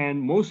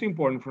 And most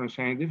important from a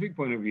scientific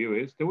point of view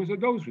is there was a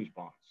dose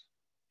response.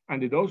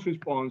 And the dose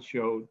response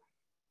showed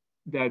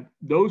that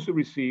those who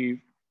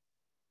received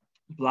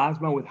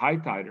plasma with high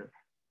titer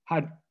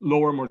had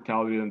lower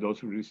mortality than those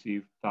who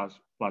received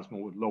plasma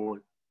with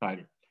lower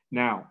titer.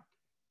 Now,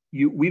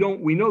 we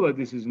know that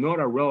this is not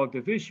a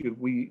relative issue.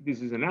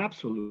 This is an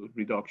absolute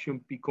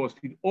reduction because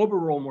the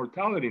overall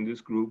mortality in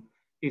this group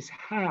is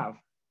half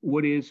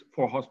what is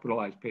for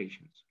hospitalized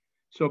patients.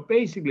 So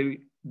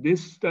basically,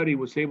 this study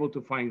was able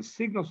to find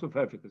signals of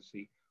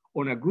efficacy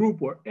on a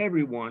group where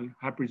everyone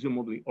had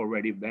presumably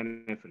already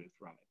benefited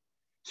from it.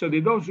 So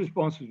the dose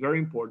response is very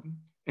important.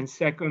 And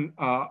second,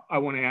 I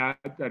want to add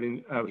that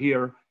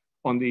here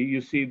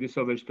you see this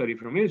other study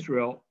from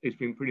Israel. It's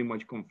been pretty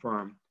much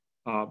confirmed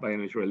by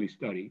an Israeli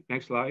study.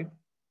 Next slide.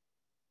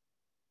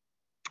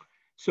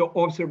 So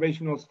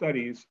observational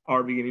studies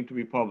are beginning to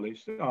be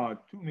published. 2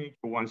 major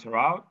ones are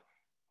out.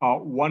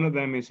 One of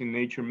them is in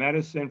Nature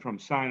Medicine from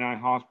Sinai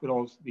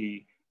Hospitals.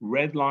 The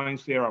red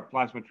lines there are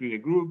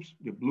plasma-treated groups.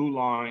 The blue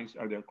lines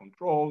are their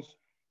controls.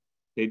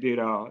 They did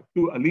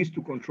at least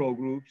 2 control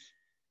groups.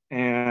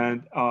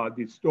 And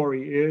the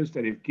story is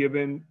that if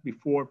given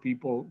before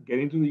people get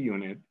into the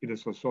unit, it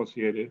is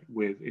associated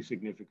with a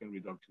significant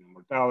reduction in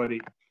mortality.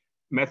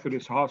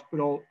 Methodist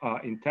Hospital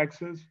in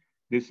Texas,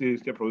 this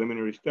is the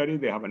preliminary study.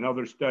 They have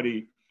another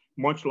study,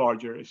 much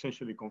larger,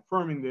 essentially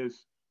confirming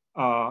this.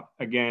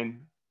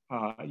 Again,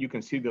 you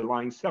can see the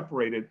lines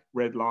separated,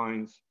 red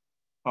lines.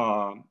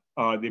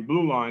 The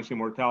blue lines in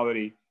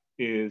mortality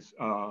is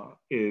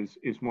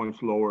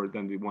much lower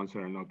than the ones that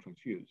are not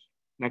transfused.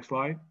 Next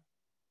slide.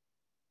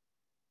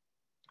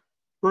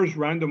 First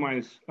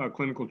randomized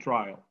clinical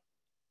trial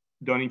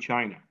done in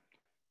China.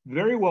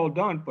 Very well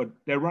done, but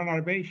they run out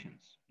of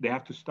patients. They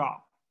have to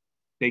stop.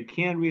 They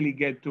can't really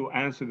get to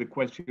answer the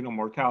question of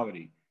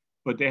mortality,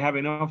 but they have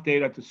enough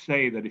data to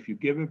say that if you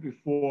give it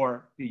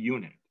before the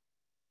unit,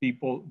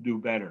 people do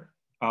better.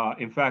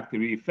 In fact,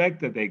 the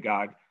effect that they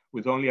got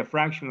with only a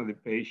fraction of the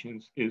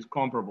patients is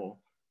comparable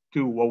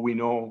to what we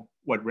know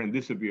what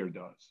remdesivir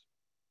does.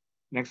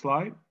 Next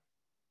slide.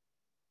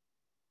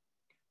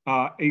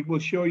 It will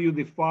show you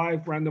the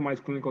 5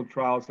 randomized clinical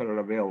trials that are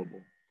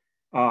available.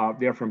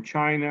 They're from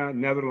China,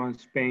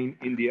 Netherlands, Spain,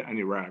 India, and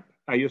Iraq.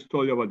 I just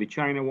told you about the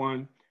China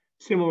one.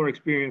 Similar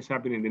experience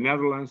happened in the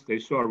Netherlands. They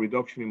saw a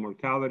reduction in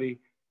mortality.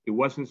 It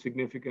wasn't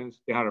significant.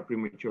 They had a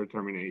premature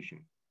termination.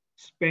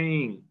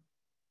 Spain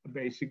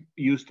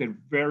used it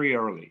very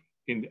early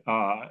in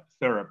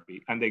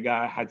therapy, and they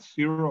had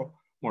zero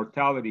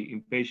mortality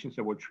in patients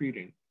that were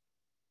treated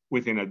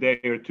within a day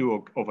or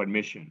two of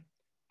admission.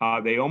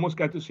 They almost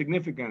got to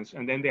significance,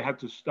 and then they had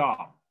to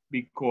stop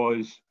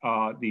because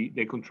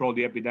they controlled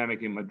the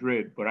epidemic in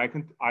Madrid. But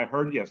I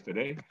heard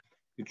yesterday,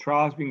 the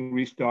trial's being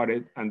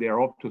restarted, and they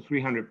are up to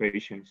 300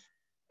 patients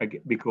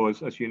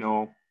because, as you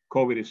know,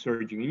 COVID is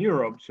surging in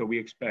Europe, so we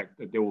expect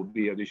that there will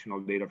be additional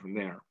data from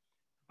there.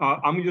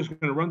 I'm just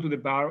going to run to the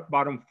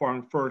bottom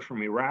first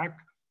from Iraq.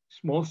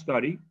 Small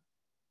study.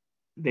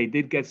 They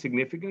did get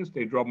significance.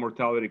 They dropped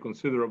mortality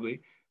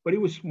considerably, but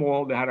it was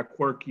small. They had a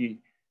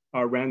quirky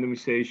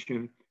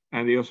randomization,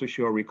 and they also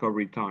show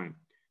recovery time.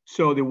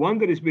 So the one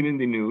that has been in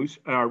the news,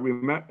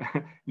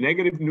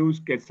 negative news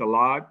gets a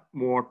lot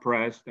more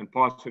press than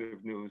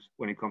positive news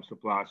when it comes to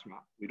plasma.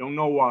 We don't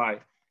know why,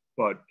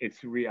 but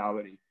it's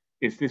reality.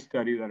 It's this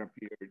study that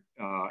appeared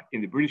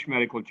in the British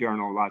Medical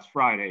Journal last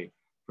Friday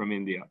from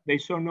India. They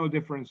saw no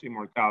difference in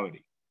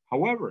mortality.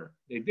 However,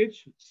 they did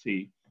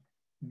see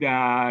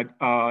that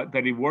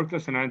it worked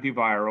as an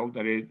antiviral,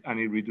 and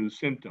it reduced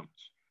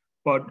symptoms.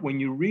 But when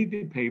you read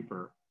the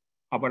paper,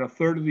 about a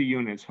third of the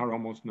units had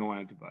almost no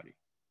antibody.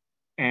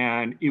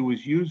 And it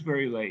was used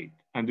very late.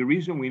 And the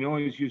reason we know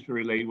it was used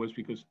very late was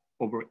because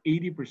over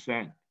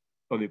 80%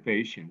 of the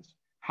patients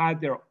had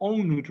their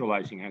own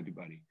neutralizing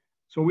antibody.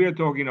 So we are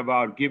talking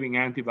about giving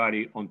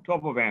antibody on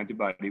top of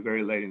antibody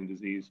very late in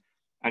disease.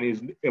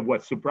 And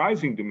what's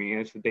surprising to me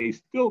is that they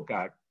still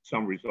got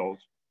some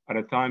results at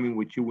a time in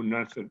which you would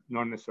not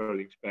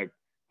necessarily expect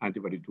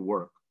antibody to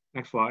work.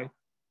 Next slide.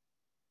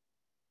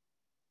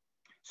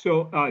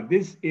 So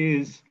this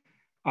is,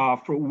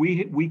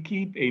 we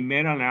keep a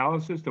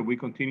meta-analysis that we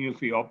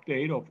continuously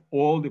update of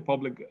all the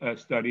public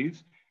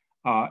studies.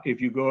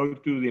 If you go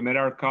to the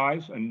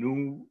meta-archives, a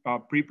new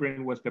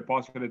preprint was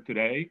deposited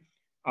today,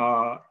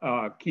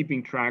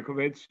 keeping track of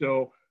it.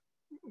 So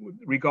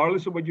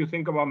regardless of what you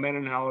think about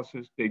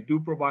meta-analysis, they do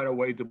provide a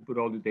way to put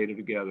all the data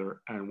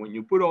together. And when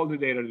you put all the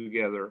data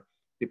together,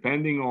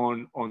 depending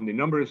on the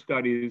number of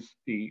studies,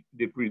 the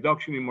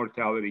reduction in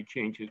mortality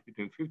changes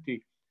between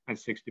 50 and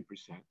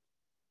 60%.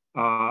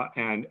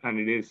 And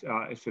it is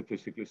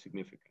statistically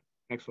significant.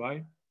 Next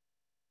slide.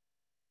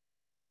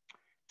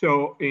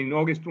 So in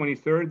August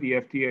 23rd, the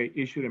FDA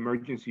issued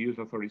emergency use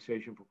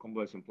authorization for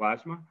convalescent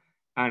plasma,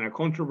 and a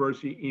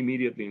controversy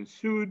immediately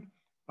ensued.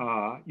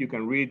 You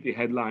can read the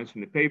headlines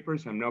in the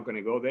papers. I'm not going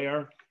to go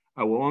there.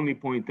 I will only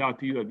point out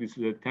to you that this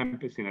is a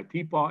tempest in a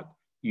teapot.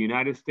 The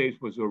United States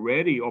was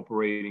already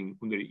operating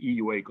under the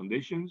EUA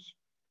conditions.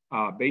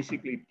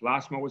 Basically,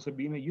 plasma was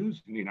being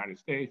used in the United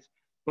States,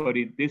 but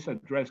this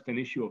addressed an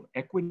issue of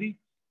equity.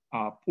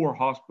 Poor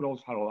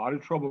hospitals had a lot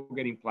of trouble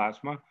getting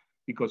plasma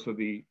because of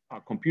the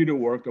computer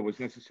work that was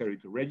necessary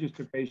to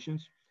register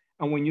patients.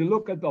 And when you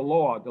look at the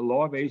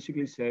law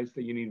basically says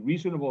that you need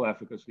reasonable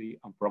efficacy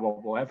and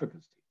probable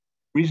efficacy.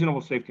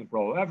 Reasonable safety and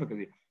probable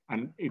efficacy.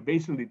 And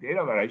basically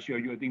data that I show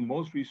you, I think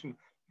most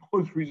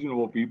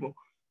reasonable people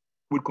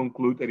would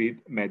conclude that it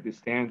met the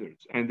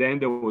standards. And then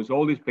there was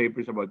all these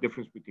papers about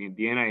difference between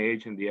the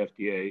NIH and the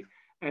FDA.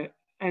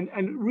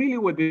 And really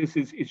what this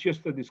is, it's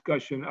just a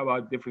discussion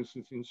about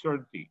differences in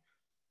certainty.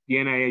 The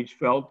NIH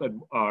felt that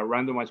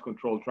randomized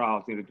controlled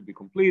trials needed to be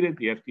completed.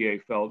 The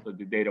FDA felt that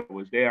the data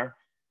was there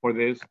for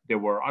this. They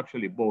were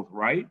actually both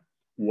right.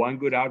 One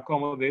good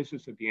outcome of this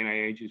is that the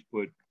NIH has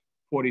put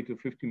 $40 to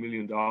 $50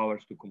 million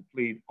to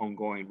complete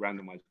ongoing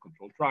randomized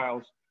controlled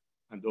trials,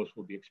 and those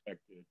will be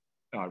expected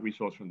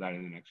results from that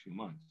in the next few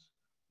months.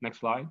 Next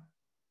slide.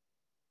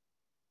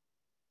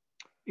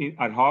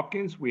 At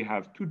Hopkins, we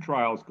have two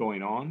trials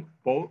going on,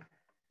 both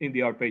in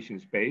the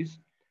outpatient space.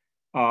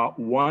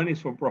 One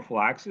is for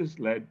prophylaxis,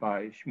 led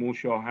by Shmuel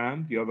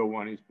Shoham. The other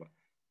one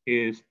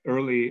is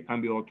early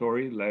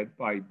ambulatory, led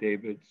by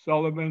David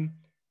Sullivan.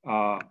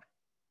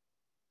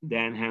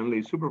 Dan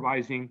Hanley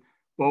supervising.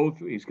 Both,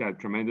 he's got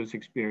tremendous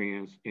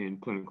experience in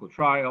clinical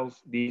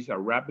trials. These are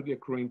rapidly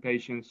accruing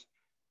patients.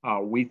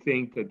 We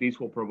think that these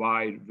will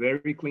provide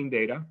very clean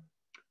data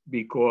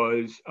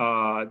because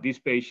these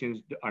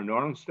patients are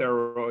not on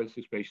steroids,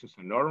 these patients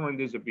are not on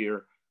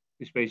remdesivir,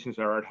 these patients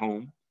are at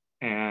home,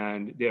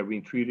 and they're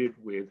being treated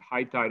with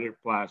high titer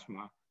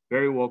plasma,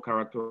 very well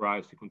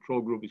characterized. The control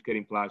group is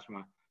getting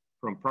plasma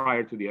from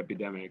prior to the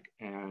epidemic,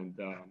 and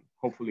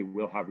hopefully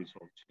we'll have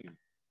results soon.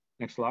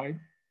 Next slide.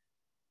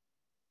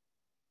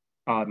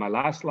 My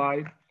last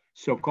slide.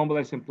 So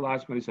convalescent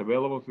plasma is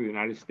available through the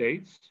United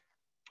States.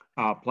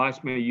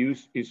 Plasma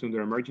use is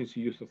under emergency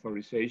use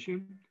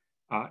authorization.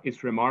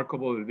 It's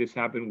remarkable that this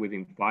happened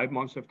within 5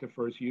 months after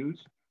first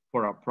use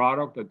for a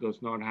product that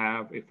does not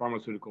have a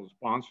pharmaceutical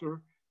sponsor.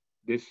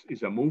 This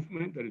is a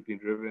movement that has been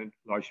driven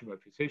largely by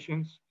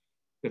physicians.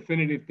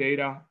 Definitive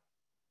data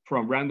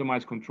from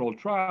randomized controlled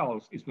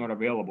trials is not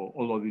available,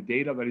 although the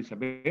data that is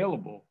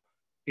available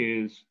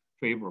is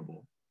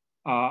favorable.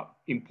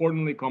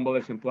 Importantly,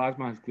 convalescent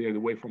plasma has cleared the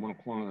way for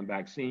monoclonal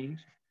vaccines.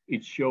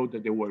 It showed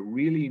that there were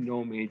really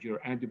no major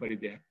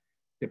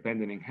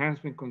antibody-dependent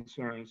enhancement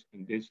concerns,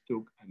 and this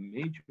took a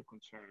major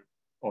concern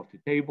off the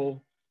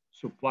table.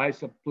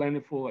 Supplies are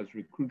plentiful as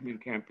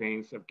recruitment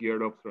campaigns have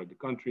geared up throughout the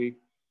country.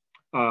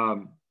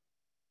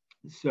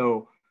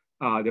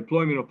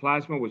 Deployment of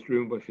plasma was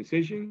driven by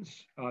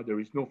physicians. There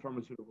is no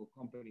pharmaceutical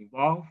company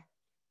involved.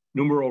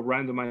 Numerous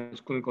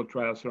randomized clinical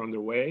trials are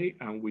underway,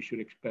 and we should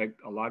expect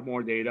a lot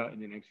more data in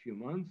the next few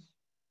months.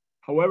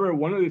 However,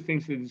 one of the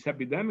things that this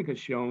epidemic has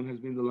shown has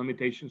been the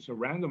limitations of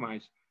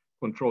randomized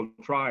controlled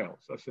trials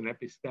as an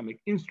epistemic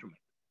instrument.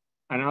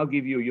 And I'll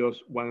give you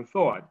just one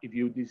thought. If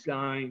you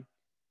design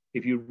a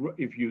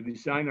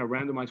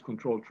randomized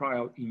controlled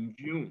trial in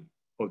June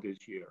of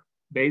this year,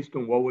 based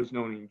on what was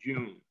known in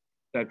June,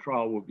 that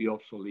trial will be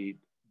obsolete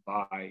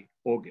by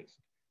August,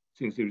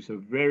 since there is a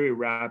very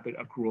rapid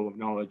accrual of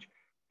knowledge,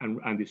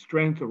 and the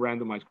strength of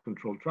randomized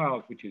controlled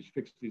trials, which is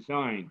fixed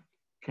design,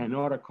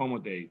 cannot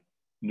accommodate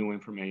new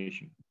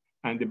information.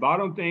 And the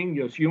bottom thing,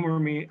 just humor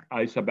me,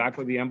 is a back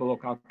of the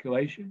envelope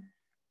calculation.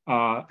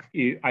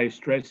 I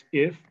stress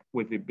if,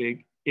 with the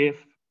big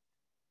if.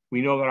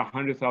 We know that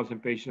 100,000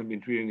 patients have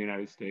been treated in the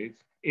United States.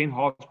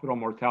 In-hospital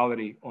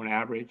mortality on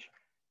average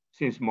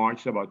since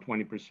March is about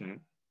 20%.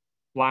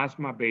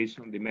 Plasma, based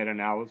on the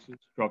meta-analysis,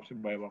 drops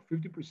by about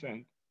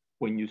 50%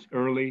 when used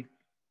early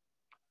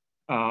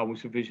with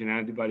sufficient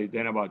antibody.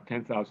 Then about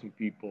 10,000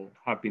 people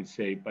have been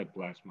saved by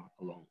plasma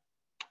alone.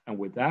 And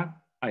with that,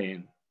 I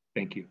end.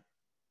 Thank you.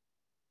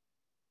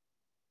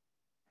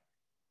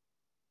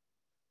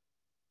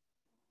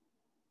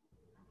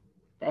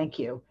 Thank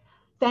you.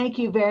 Thank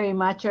you very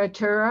much,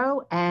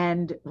 Arturo.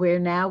 And we're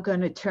now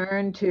going to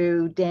turn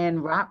to Dan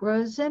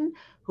Rotrosen,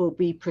 who will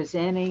be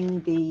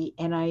presenting the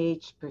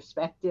NIH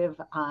perspective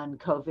on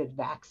COVID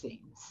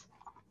vaccines.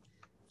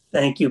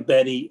 Thank you,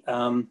 Betty.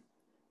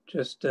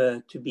 Just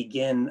to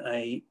begin,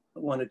 I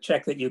want to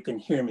check that you can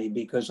hear me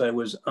because I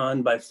was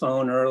on by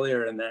phone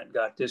earlier and that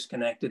got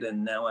disconnected,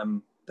 and now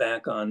I'm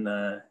back on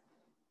the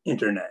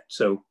internet.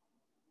 So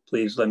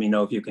please let me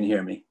know if you can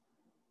hear me.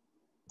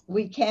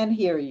 We can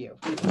hear you.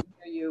 We can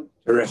hear you.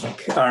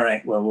 Terrific. All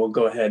right. Well, we'll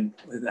go ahead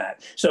with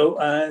that. So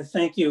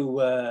thank you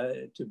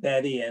to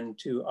Betty and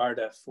to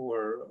AARDA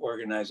for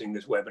organizing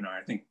this webinar.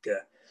 I think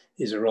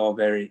these are all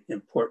very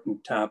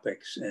important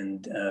topics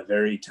and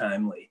very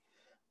timely.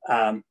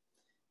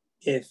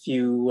 If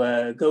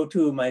you go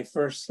to my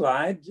first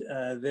slide,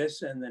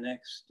 this and the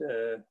next,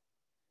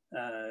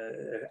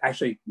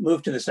 actually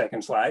move to the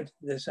second slide,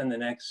 this and the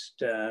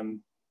next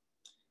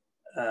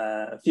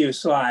few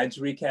slides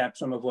recap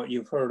some of what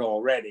you've heard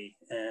already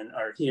and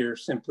are here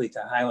simply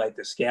to highlight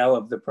the scale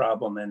of the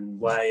problem and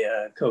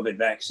why COVID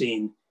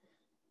vaccine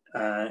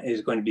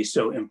is going to be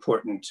so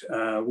important.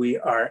 We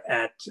are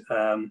at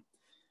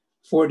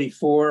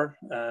 44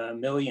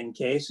 million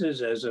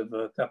cases as of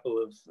a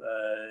couple of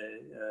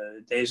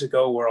days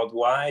ago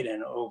worldwide,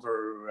 and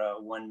over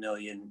 1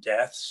 million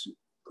deaths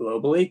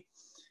globally.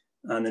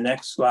 On the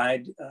next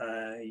slide,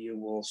 you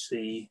will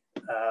see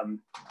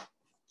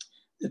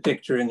the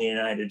picture in the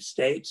United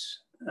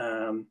States.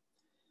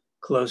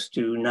 Close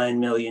to 9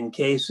 million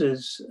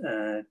cases,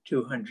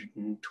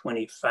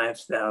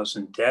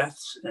 225,000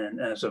 deaths, and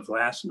as of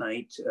last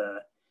night,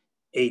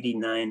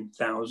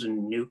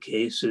 89,000 new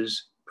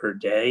cases per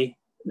day.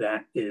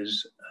 That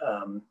is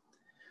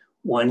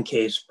 1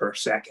 case per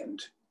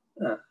second.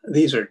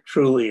 These are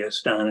truly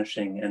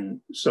astonishing and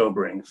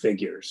sobering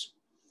figures.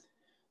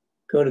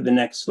 Go to the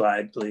next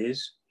slide,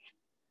 please.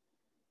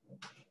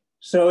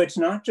 So it's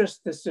not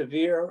just the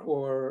severe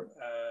or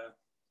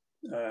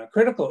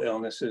critical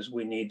illnesses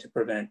we need to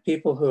prevent.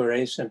 People who are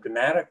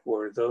asymptomatic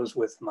or those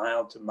with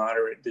mild to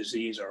moderate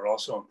disease are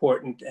also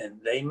important,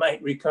 and they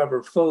might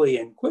recover fully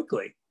and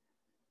quickly,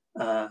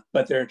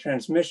 but they're a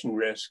transmission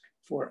risk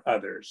for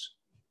others.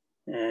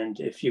 And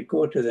if you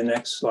go to the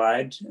next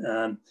slide,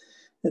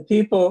 the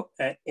people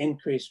at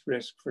increased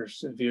risk for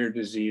severe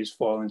disease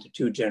fall into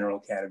 2 general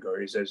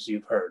categories, as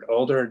you've heard: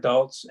 older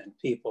adults and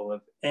people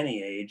of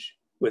any age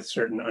with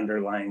certain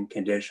underlying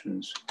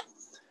conditions.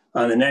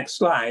 On the next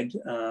slide,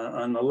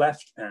 on the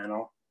left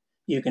panel,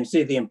 you can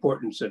see the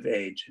importance of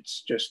age.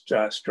 It's just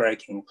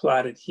striking.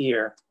 Plotted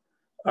here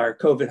are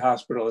COVID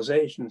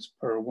hospitalizations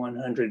per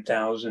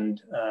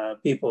 100,000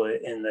 people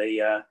in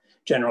the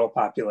general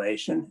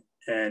population,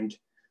 and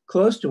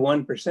close to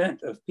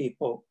 1% of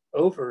people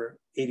over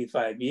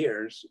 85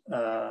 years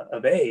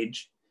of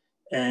age,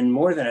 and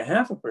more than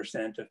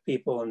 0.5% of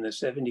people in the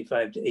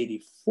 75 to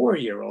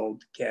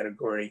 84-year-old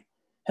category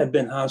have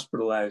been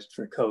hospitalized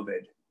for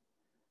COVID.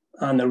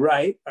 On the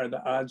right are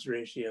the odds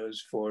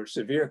ratios for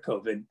severe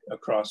COVID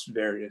across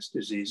various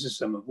diseases,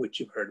 some of which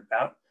you've heard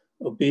about.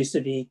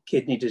 Obesity,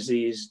 kidney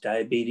disease,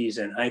 diabetes,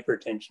 and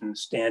hypertension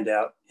stand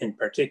out in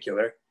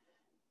particular.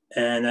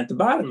 And at the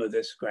bottom of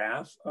this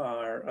graph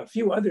are a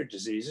few other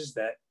diseases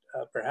that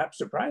perhaps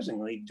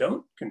surprisingly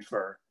don't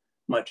confer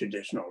much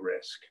additional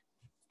risk.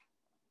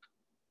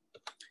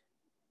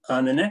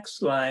 On the next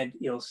slide,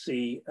 you'll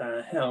see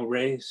how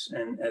race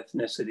and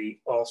ethnicity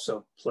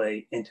also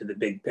play into the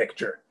big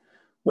picture.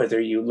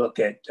 Whether you look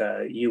at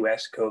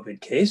US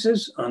COVID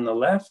cases on the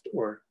left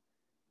or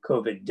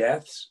COVID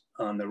deaths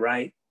on the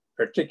right,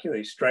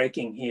 particularly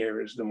striking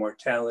here is the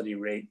mortality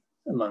rate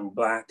among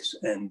Blacks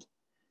and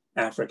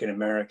African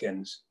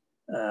Americans,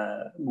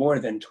 more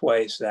than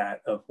twice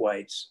that of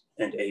whites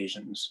and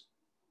Asians.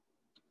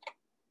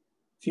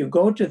 If you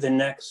go to the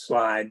next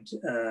slide,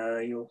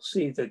 you'll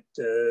see that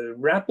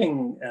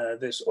wrapping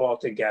this all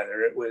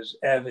together, it was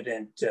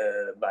evident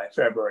by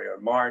February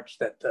or March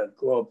that the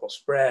global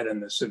spread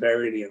and the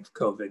severity of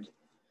COVID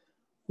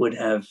would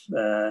have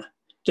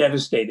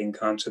devastating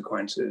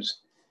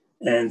consequences.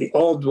 And the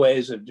old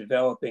ways of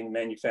developing,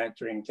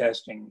 manufacturing,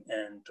 testing,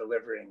 and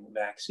delivering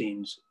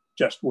vaccines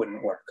just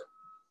wouldn't work.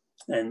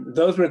 And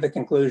those were the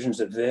conclusions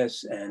of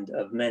this and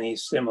of many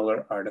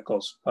similar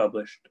articles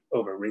published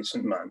over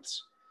recent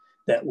months,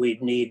 that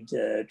we'd need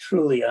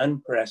truly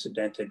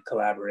unprecedented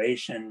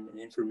collaboration and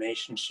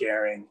information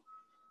sharing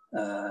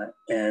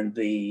and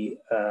the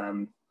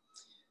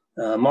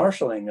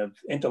marshaling of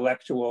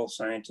intellectual,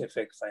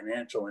 scientific,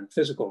 financial, and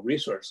physical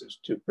resources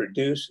to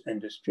produce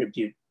and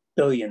distribute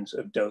billions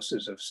of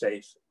doses of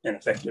safe and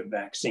effective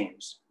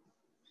vaccines.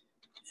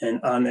 And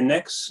on the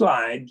next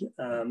slide,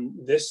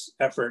 this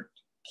effort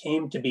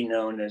came to be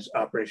known as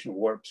Operation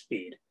Warp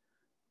Speed.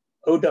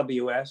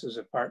 OWS is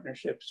a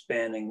partnership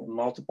spanning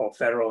multiple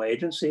federal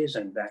agencies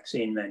and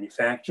vaccine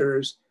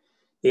manufacturers.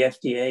 The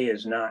FDA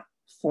is not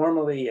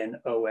formally an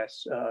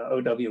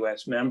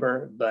OWS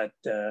member, but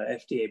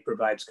FDA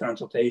provides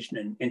consultation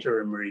and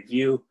interim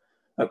review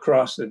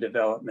across the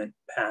development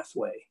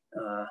pathway,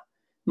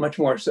 much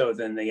more so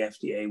than the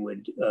FDA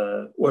would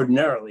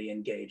ordinarily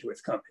engage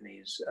with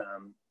companies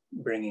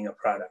bringing a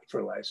product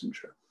for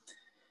licensure.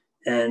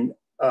 And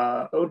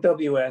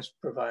OWS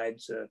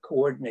provides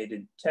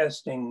coordinated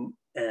testing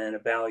and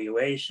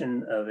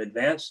evaluation of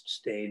advanced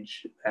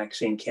stage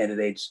vaccine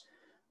candidates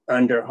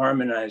under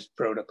harmonized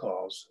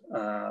protocols.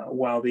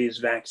 While these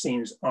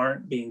vaccines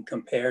aren't being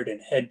compared in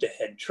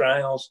head-to-head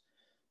trials,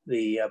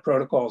 the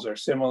protocols are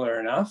similar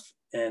enough,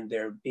 and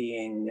they're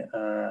being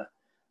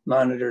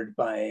monitored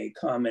by a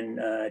common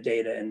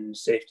data and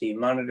safety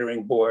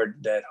monitoring board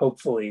that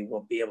hopefully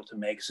will be able to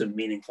make some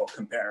meaningful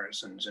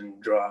comparisons and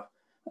draw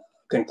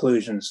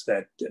conclusions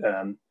that,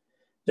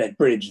 that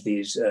bridge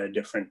these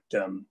different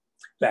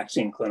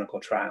vaccine clinical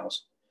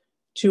trials.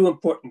 Two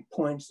important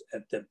points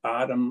at the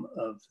bottom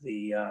of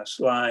the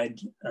slide.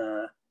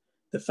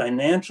 The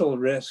financial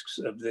risks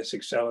of this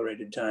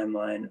accelerated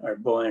timeline are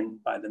borne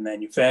by the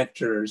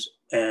manufacturers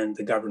and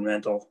the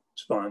governmental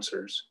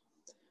sponsors.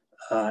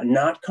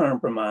 Not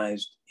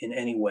compromised in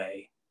any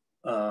way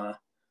are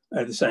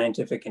the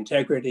scientific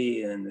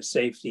integrity and the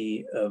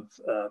safety of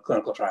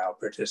clinical trial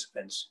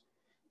participants.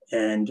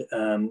 And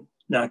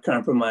not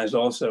compromised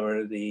also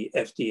are the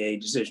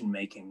FDA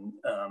decision-making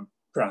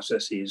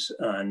processes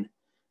on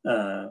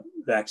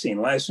vaccine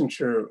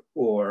licensure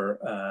or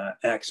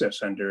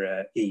access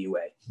under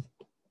EUA.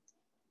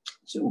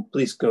 So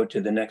please go to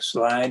the next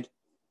slide.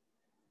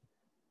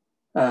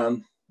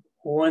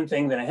 One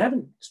thing that I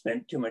haven't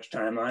spent too much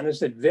time on is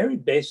that very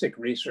basic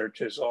research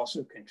has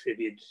also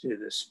contributed to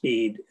the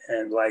speed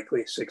and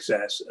likely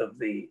success of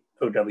the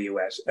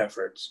OWS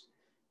efforts.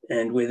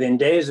 And within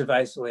days of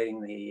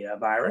isolating the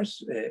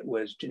virus, it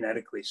was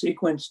genetically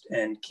sequenced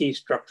and key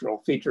structural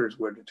features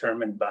were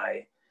determined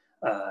by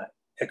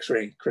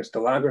X-ray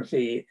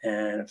crystallography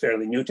and a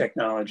fairly new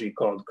technology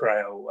called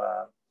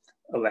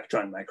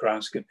cryo-electron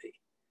microscopy.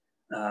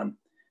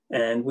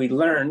 And we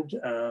learned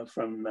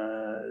from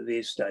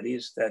these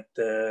studies that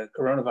the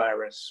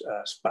coronavirus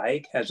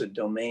spike has a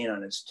domain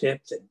on its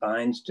tip that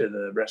binds to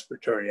the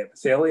respiratory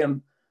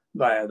epithelium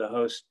via the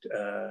host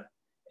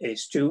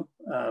ACE2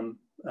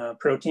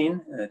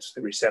 protein. That's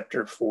the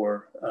receptor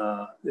for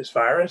this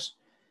virus.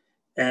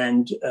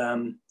 And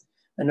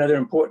another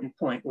important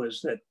point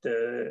was that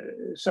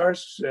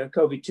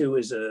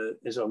SARS-CoV-2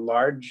 is a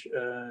large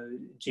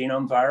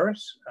genome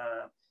virus.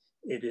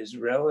 It is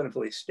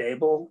relatively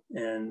stable,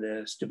 and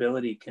the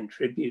stability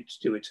contributes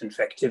to its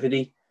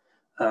infectivity.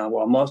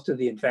 While most of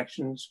the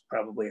infections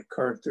probably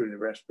occur through the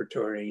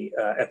respiratory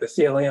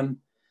epithelium,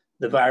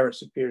 the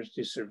virus appears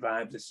to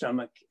survive the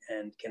stomach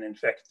and can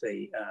infect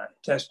the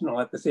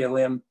intestinal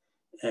epithelium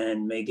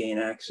and may gain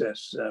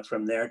access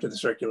from there to the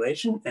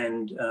circulation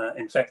and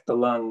infect the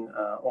lung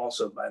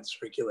also by the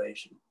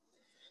circulation.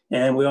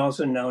 And we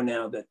also know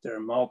now that there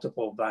are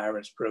multiple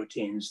virus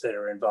proteins that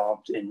are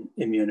involved in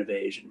immune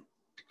evasion.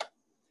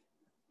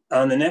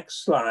 On the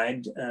next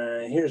slide,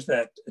 here's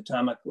that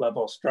atomic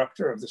level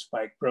structure of the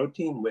spike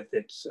protein with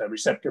its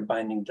receptor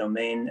binding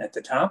domain at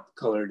the top,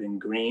 colored in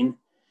green.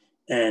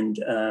 And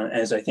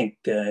as I think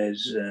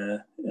is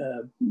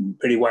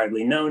pretty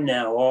widely known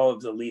now, all of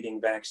the leading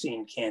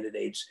vaccine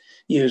candidates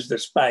use the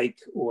spike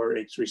or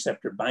its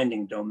receptor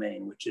binding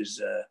domain, which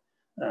is a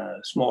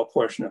small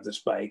portion of the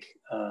spike,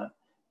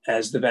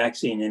 as the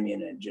vaccine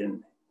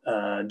immunogen,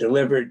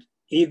 delivered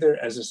either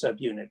as a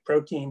subunit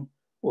protein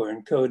or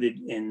encoded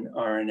in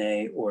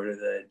RNA or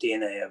the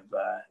DNA of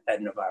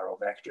adenoviral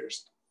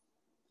vectors.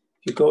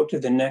 If you go to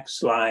the next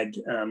slide,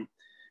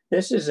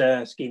 this is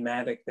a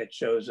schematic that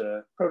shows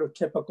a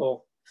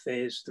prototypical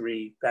phase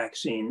 3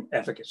 vaccine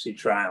efficacy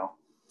trial.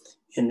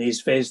 In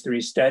these phase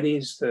 3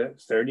 studies, the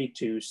 30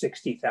 to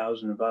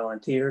 60,000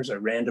 volunteers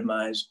are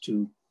randomized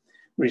to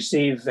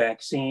receive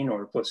vaccine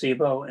or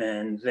placebo,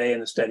 and they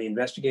and the study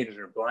investigators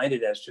are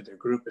blinded as to their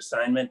group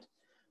assignment.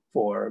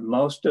 For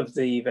most of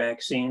the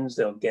vaccines,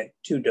 they'll get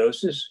 2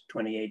 doses,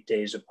 28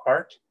 days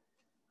apart.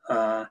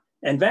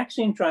 And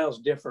vaccine trials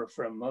differ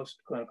from most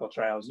clinical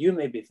trials you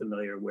may be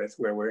familiar with,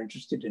 where we're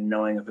interested in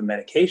knowing if a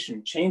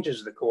medication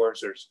changes the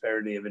course or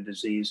severity of a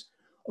disease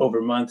over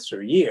months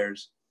or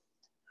years.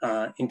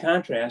 In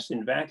contrast,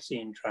 in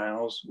vaccine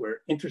trials,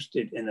 we're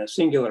interested in a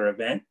singular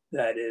event,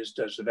 that is,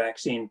 does the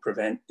vaccine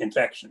prevent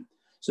infection?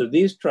 So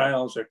these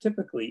trials are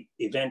typically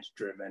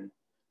event-driven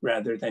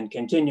rather than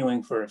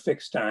continuing for a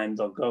fixed time.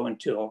 They'll go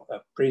until a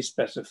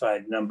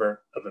pre-specified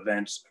number of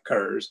events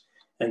occurs,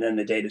 and then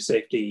the Data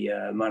Safety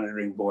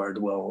Monitoring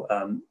Board will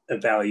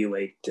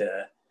evaluate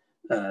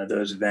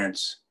those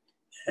events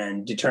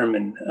and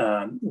determine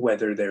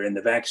whether they're in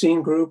the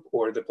vaccine group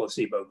or the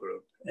placebo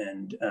group.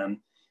 And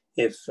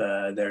if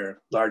they're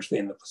largely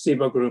in the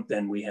placebo group,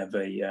 then we have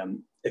a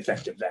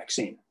effective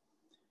vaccine.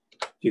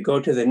 If you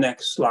go to the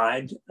next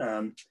slide,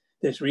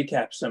 this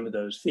recaps some of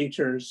those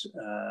features.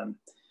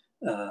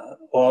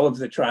 All of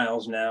the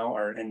trials now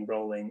are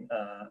enrolling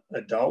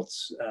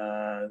adults.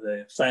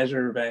 The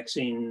Pfizer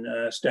vaccine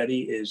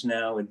study is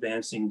now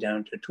advancing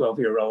down to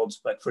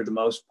 12-year-olds, but for the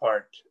most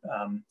part,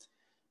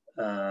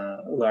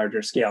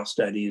 larger scale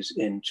studies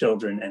in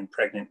children and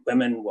pregnant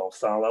women will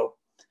follow.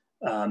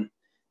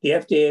 The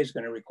FDA is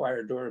going to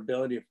require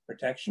durability of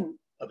protection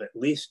of at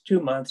least 2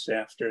 months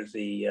after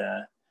the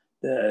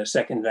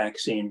second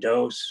vaccine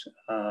dose.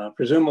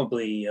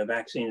 Presumably,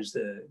 vaccines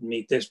that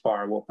meet this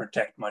bar will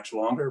protect much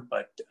longer,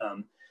 but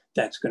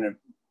that's going to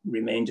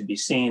remain to be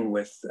seen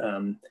with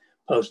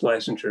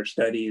post-licensure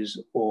studies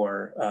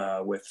or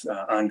with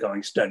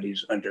ongoing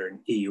studies under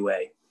an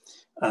EUA.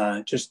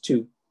 Just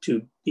to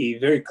be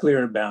very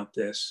clear about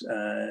this,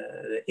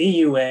 the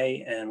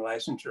EUA and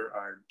licensure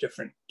are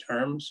different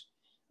terms.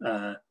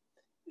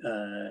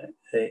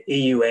 The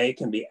EUA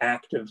can be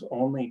active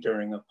only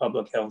during a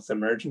public health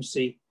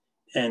emergency,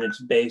 and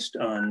it's based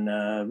on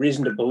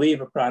reason to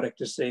believe a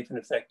product is safe and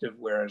effective,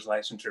 whereas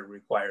licensure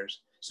requires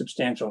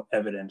substantial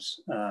evidence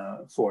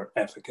for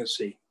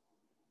efficacy.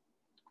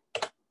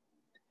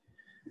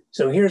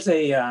 So here's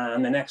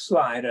on the next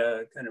slide,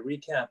 a kind of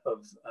recap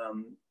of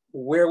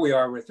where we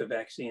are with the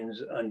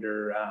vaccines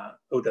under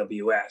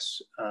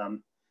OWS.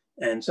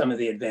 And some of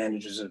the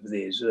advantages of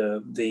these.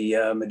 The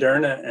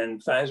Moderna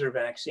and Pfizer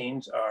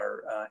vaccines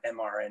are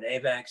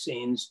mRNA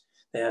vaccines.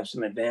 They have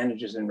some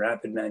advantages in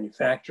rapid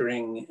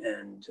manufacturing,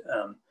 and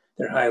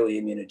they're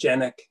highly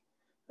immunogenic.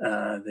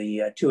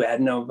 The 2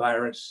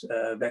 adenovirus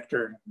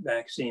vector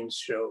vaccines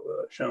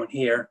shown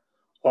here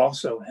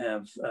also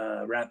have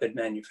rapid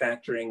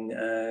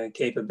manufacturing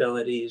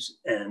capabilities.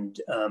 And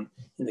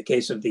in the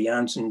case of the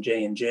Janssen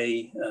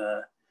J&J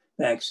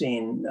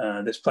vaccine,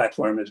 this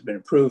platform has been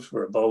approved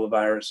for Ebola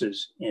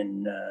viruses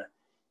in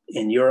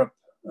Europe.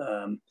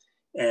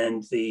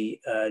 And the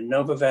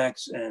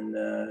Novavax and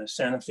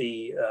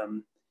Sanofi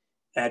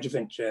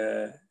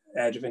adjuvanted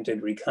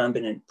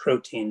recombinant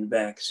protein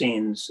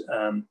vaccines,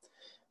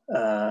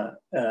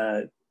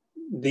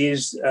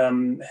 these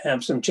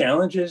have some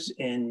challenges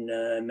in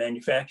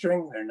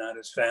manufacturing. They're not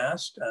as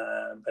fast,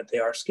 but they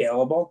are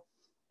scalable.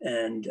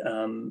 And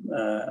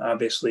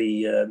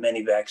obviously,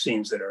 many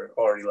vaccines that are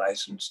already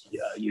licensed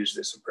use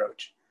this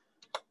approach.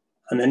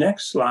 On the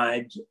next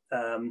slide,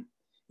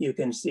 you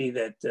can see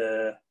that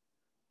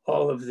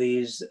all of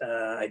these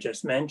I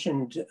just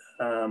mentioned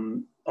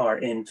are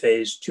in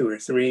phase 2 or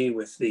 3,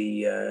 with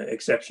the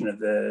exception of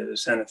the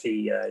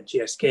Sanofi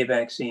GSK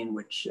vaccine,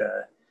 which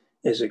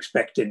is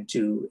expected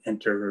to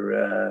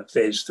enter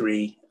phase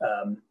 3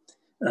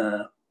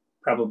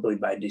 probably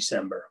by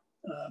December.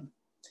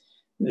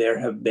 There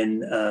have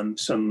been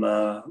some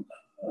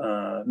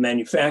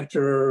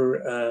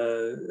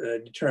manufacturer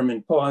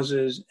determined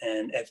pauses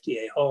and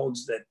FDA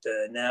holds that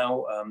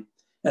now,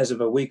 as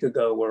of a week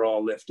ago, were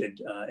all lifted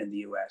in the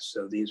US.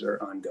 So these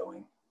are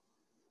ongoing.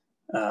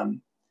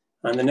 On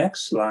the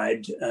next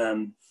slide,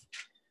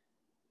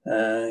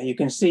 you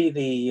can see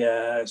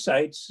the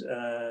sites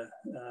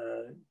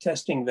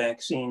testing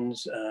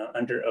vaccines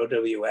under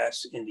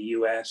OWS in the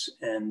US.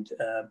 And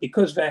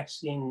because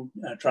vaccine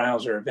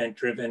trials are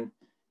event-driven,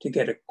 to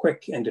get a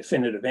quick and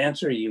definitive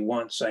answer, you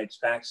want sites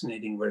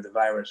vaccinating where the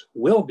virus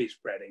will be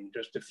spreading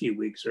just a few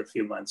weeks or a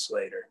few months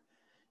later.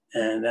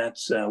 And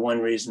that's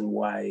one reason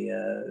why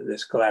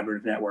this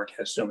collaborative network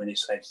has so many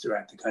sites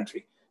throughout the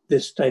country.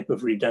 This type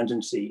of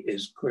redundancy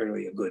is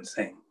clearly a good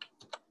thing.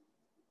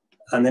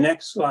 On the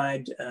next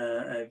slide,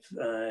 I've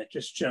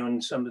just shown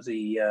some of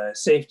the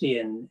safety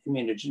and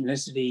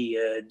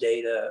immunogenicity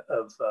data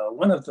of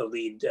one of the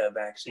lead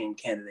vaccine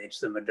candidates,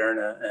 the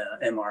Moderna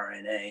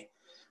mRNA.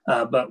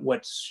 But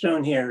what's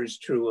shown here is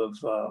true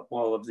of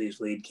all of these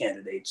lead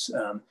candidates.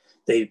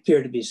 They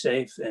appear to be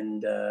safe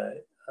and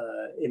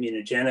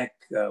immunogenic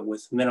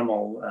with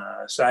minimal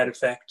side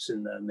effects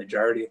in the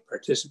majority of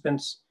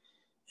participants.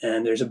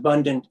 And there's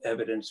abundant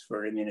evidence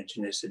for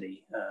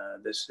immunogenicity.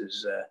 This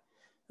is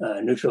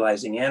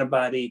neutralizing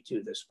antibody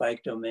to the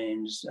spike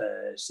domains,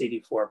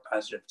 CD4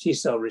 positive T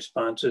cell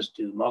responses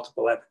to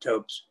multiple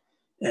epitopes,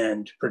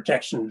 and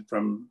protection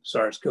from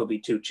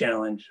SARS-CoV-2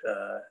 challenge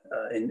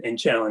in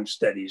challenge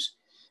studies,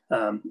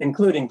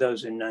 including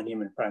those in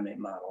non-human primate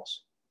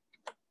models.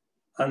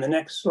 On the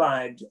next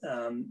slide,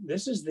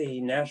 this is the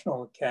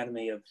National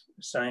Academy of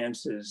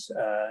Sciences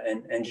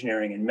and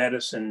Engineering and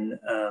Medicine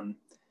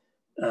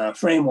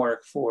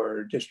framework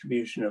for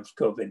distribution of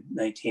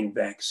COVID-19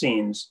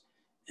 vaccines.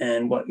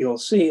 And what you'll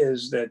see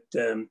is that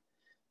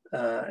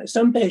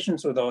some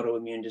patients with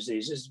autoimmune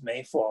diseases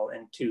may fall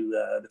into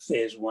the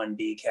phase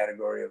 1B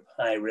category of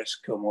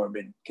high-risk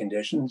comorbid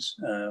conditions.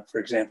 For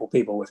example,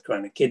 people with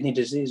chronic kidney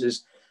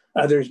diseases.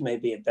 Others may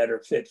be a better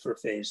fit for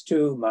phase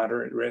 2,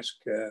 moderate risk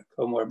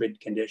comorbid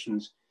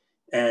conditions.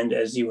 And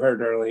as you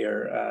heard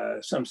earlier,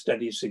 some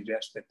studies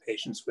suggest that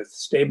patients with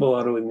stable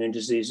autoimmune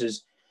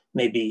diseases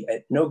may be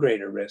at no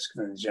greater risk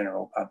than the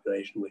general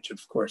population, which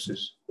of course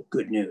is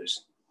good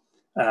news.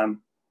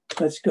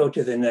 Let's go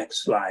to the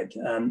next slide.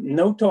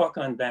 No talk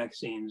on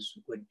vaccines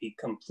would be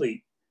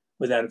complete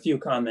without a few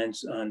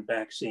comments on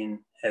vaccine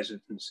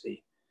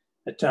hesitancy,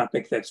 a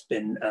topic that's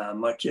been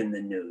much in the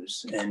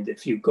news. And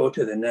if you go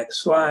to the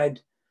next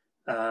slide,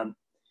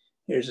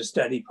 here's a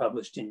study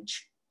published in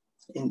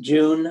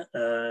June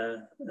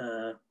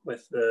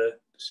with the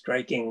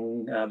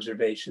striking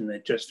observation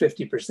that just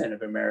 50%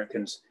 of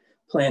Americans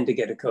plan to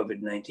get a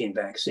COVID-19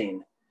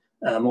 vaccine.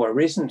 A more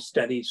recent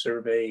study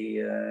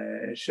survey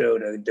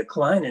showed a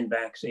decline in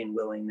vaccine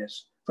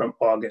willingness from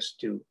August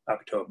to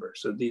October.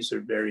 So these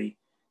are very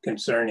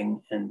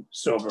concerning and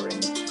sobering.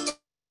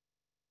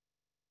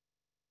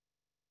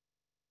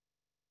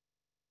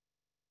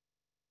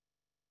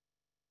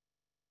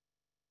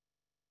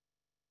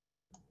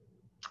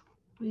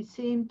 We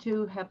seem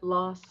to have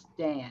lost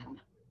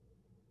Dan.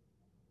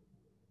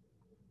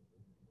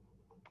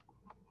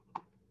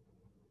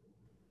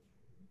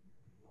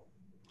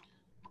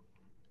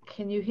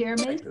 Can you hear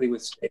me?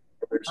 With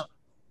stakeholders.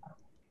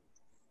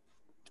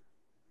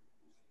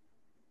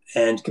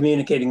 And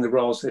communicating the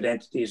roles that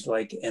entities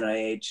like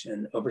NIH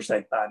and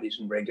oversight bodies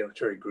and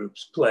regulatory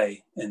groups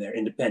play and their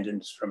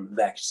independence from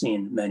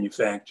vaccine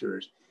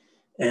manufacturers.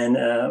 And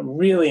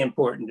really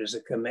important is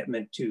a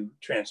commitment to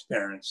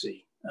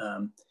transparency.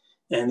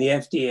 And the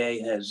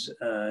FDA has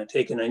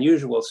taken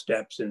unusual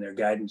steps in their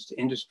guidance to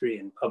industry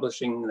in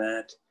publishing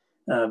that.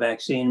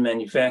 Vaccine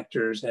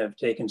manufacturers have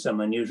taken some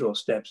unusual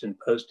steps in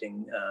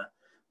posting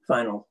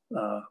final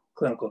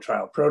clinical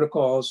trial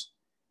protocols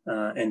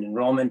and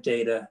enrollment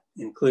data,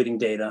 including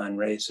data on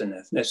race and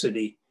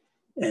ethnicity,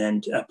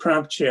 and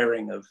prompt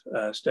sharing of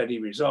study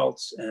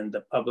results and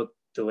the public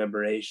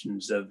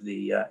deliberations of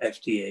the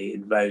FDA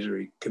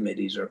advisory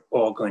committees are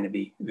all going to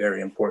be very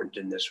important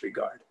in this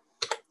regard.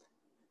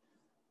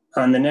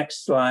 On the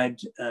next slide,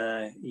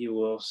 you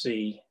will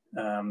see,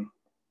 I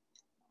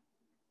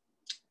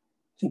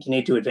think you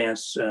need to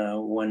advance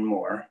one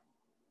more.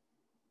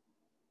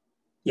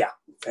 Yeah,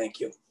 thank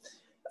you.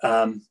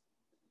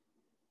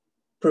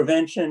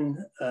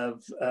 Prevention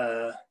of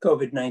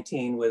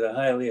COVID-19 with a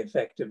highly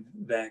effective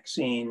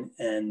vaccine,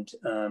 and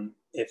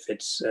if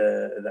it's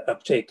the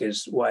uptake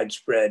is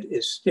widespread,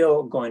 is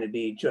still going to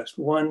be just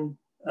one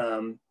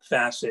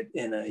facet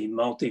in a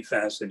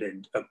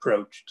multifaceted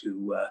approach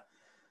to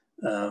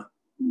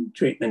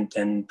treatment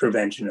and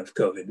prevention of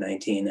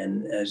COVID-19.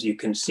 And as you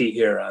can see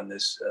here on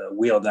this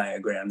wheel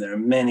diagram, there are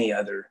many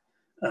other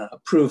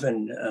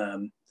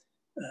proven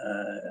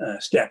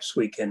steps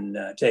we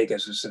can take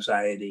as a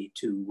society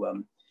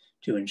to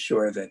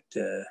ensure that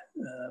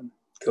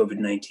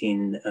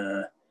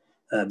COVID-19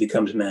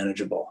 becomes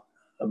manageable.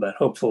 But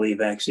hopefully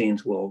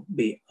vaccines will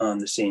be on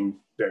the scene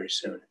very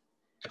soon.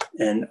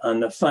 And on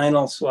the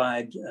final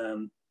slide,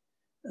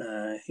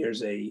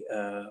 here's a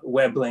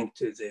web link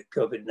to the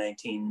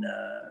COVID-19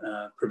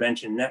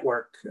 Prevention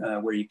Network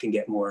where you can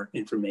get more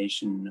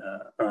information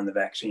on the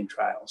vaccine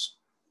trials.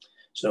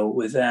 So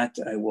with that,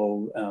 I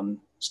will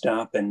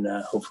stop and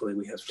hopefully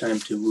we have time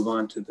to move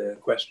on to the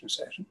question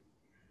session.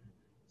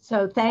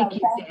 So thank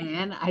you,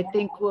 Dan. I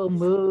think we'll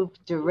move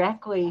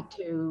directly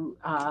to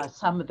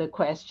some of the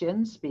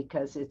questions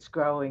because it's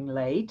growing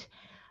late.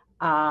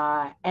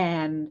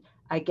 And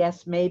I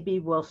guess maybe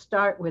we'll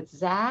start with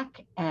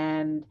Zach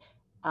and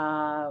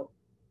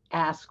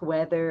ask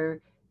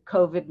whether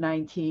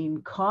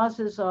COVID-19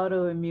 causes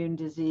autoimmune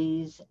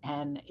disease,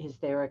 and is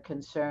there a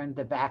concern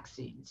the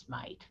vaccines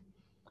might?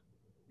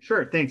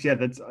 Sure, thanks. Yeah,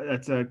 that's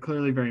a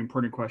clearly very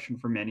important question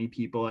for many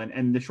people.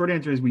 And the short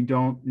answer is we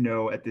don't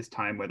know at this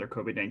time whether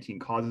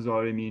COVID-19 causes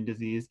autoimmune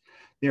disease.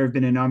 There have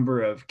been a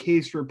number of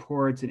case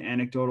reports and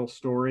anecdotal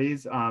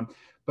stories,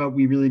 but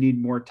we really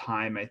need more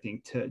time, I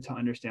think, to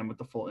understand what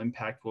the full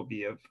impact will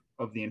be of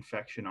the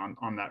infection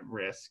on that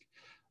risk.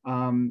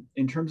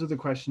 In terms of the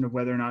question of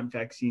whether or not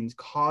vaccines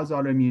cause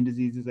autoimmune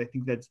diseases, I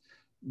think that's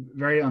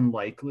very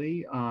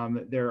unlikely.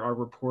 There are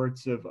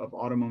reports of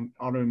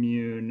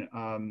autoimmune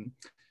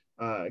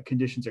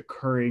conditions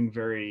occurring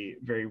very,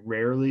 very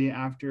rarely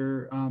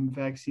after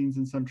vaccines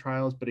in some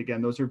trials. But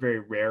again, those are very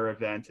rare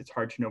events. It's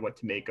hard to know what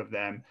to make of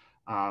them.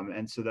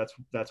 And so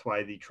that's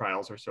why the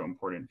trials are so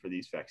important for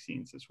these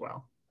vaccines as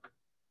well.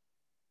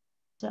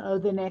 So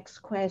the next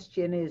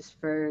question is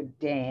for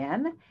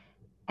Dan,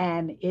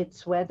 and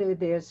it's whether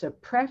there's a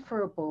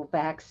preferable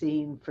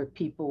vaccine for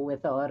people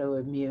with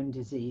autoimmune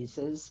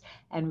diseases.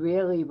 And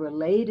really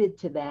related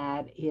to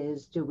that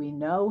is, do we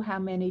know how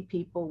many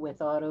people with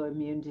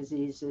autoimmune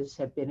diseases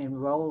have been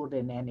enrolled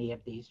in any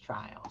of these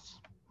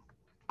trials?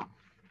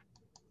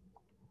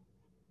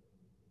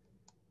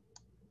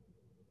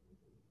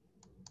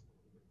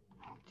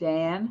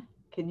 Dan,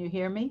 can you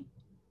hear me?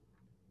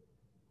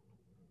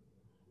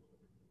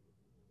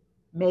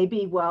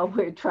 Maybe while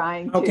we're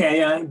trying to.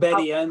 Okay,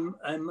 Betty, I'm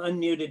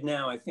unmuted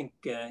now. I think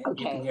okay. You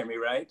can hear me,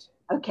 right?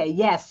 Okay,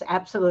 yes,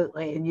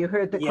 absolutely. And you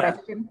heard the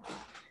question?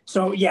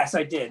 So yes,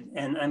 I did.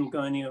 And I'm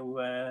going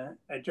to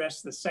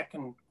address the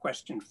second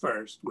question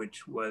first,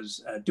 which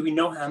was, do we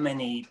know how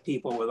many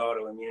people with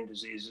autoimmune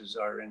diseases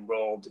are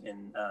enrolled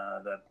in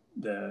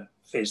the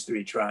phase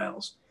 3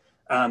 trials?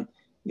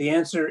 The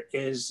answer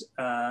is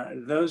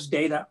those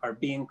data are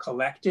being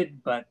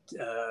collected, but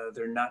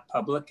they're not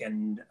public,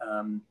 and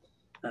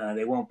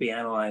they won't be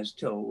analyzed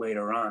till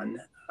later on.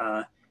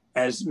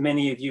 As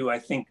many of you, I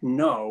think,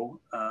 know,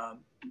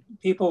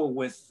 people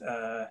with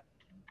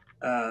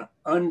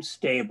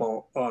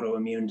unstable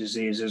autoimmune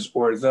diseases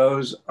or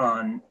those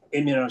on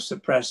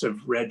immunosuppressive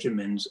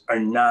regimens are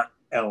not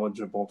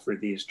eligible for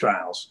these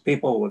trials.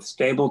 People with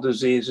stable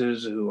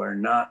diseases who are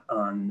not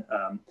on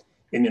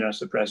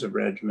immunosuppressive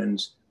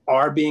regimens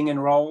are being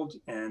enrolled,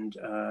 and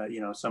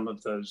some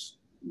of those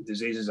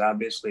diseases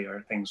obviously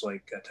are things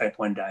like type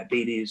 1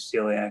 diabetes,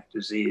 celiac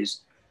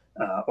disease,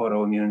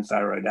 autoimmune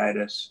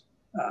thyroiditis.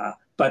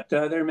 But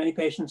there are many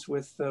patients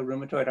with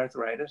rheumatoid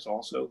arthritis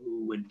also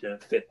who would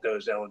fit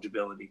those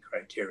eligibility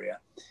criteria.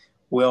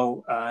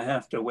 We'll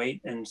have to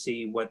wait and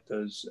see what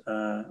those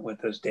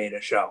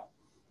data show.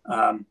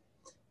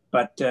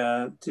 But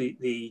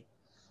the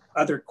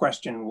other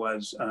question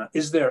was,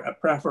 is there a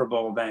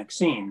preferable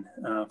vaccine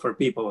for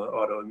people with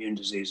autoimmune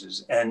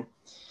diseases? And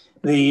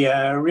the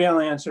real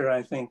answer,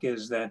 I think,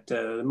 is that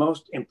the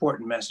most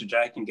important message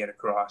I can get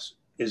across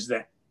is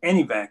that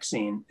any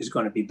vaccine is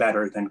going to be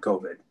better than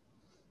COVID.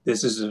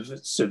 This is a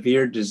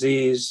severe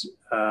disease,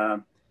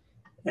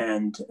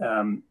 and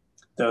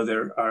though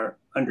there are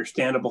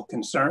understandable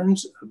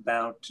concerns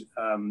about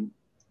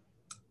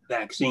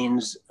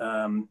vaccines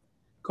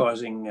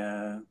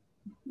causing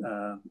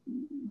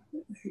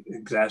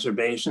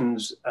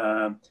exacerbations,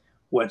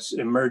 what's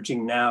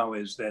emerging now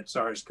is that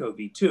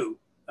SARS-CoV-2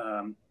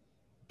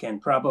 can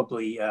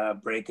probably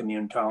break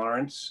immune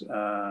tolerance,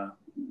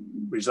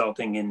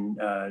 resulting in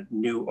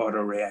new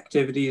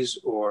autoreactivities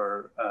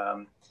or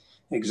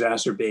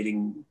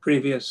exacerbating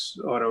previous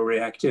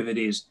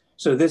autoreactivities.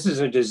 So this is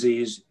a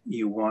disease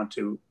you want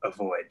to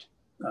avoid.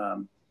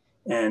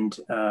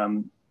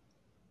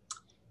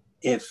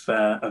 If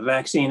a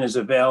vaccine is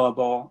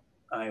available,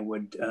 I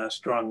would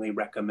strongly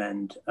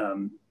recommend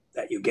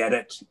that you get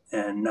it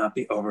and not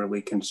be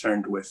overly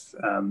concerned with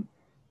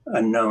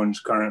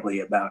unknowns currently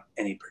about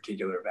any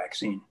particular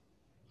vaccine.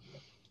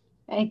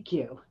 Thank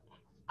you.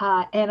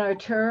 And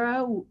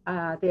Arturo,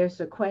 there's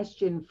a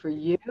question for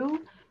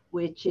you,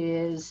 which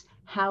is,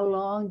 how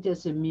long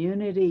does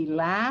immunity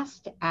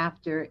last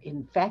after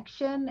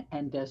infection?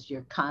 And does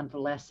your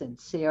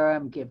convalescent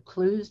serum give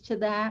clues to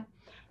that?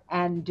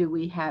 And do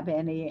we have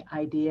any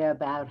idea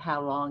about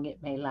how long it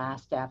may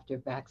last after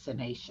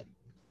vaccination?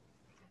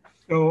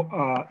 So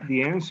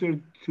the answer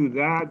to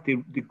that,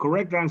 the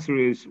correct answer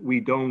is we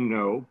don't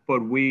know,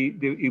 but we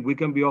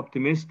can be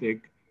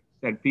optimistic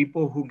that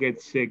people who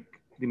get sick,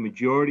 the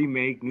majority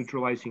make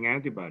neutralizing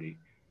antibody.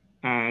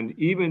 And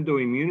even though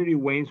immunity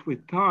wanes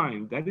with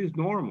time, that is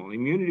normal.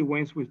 Immunity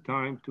wanes with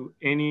time to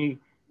any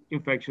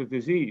infectious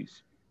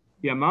disease.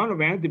 The amount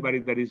of antibody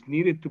that is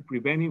needed to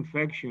prevent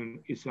infection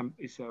is a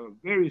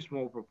very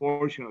small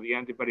proportion of the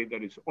antibody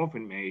that is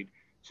often made.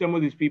 Some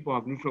of these people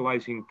have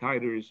neutralizing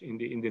titers in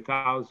the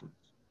thousands.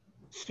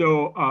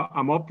 So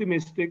I'm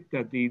optimistic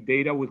that the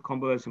data with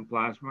convalescent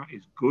plasma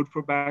is good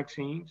for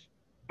vaccines.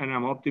 And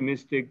I'm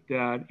optimistic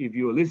that if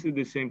you elicit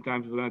the same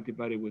types of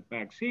antibody with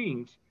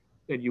vaccines,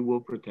 that you will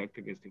protect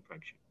against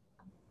infection.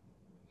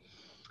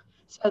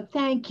 So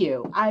thank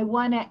you. I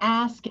want to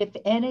ask if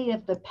any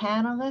of the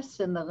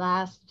panelists in the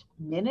last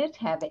minute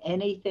have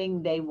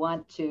anything they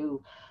want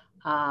to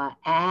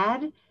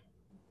add.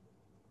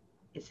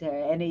 Is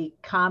there any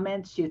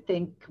comments you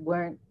think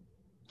weren't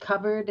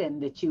covered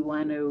and that you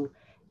want to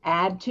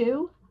add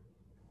to?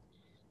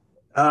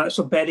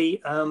 So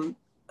Betty,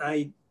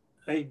 I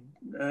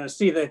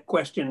see the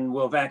question,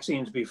 will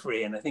vaccines be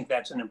free? And I think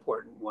that's an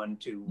important one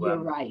to, You're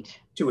right.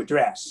 to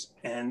address.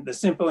 And the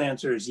simple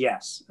answer is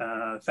yes.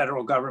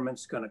 Federal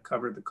government's going to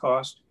cover the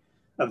cost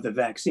of the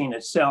vaccine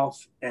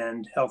itself,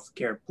 and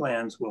healthcare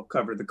plans will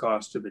cover the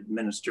cost of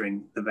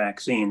administering the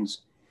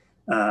vaccines.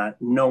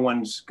 No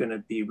one's going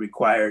to be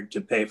required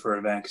to pay for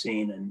a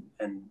vaccine,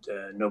 and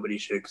nobody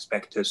should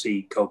expect to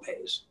see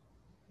copays.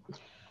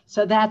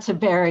 So that's a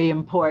very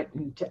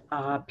important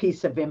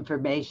piece of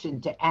information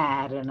to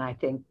add, and I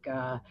think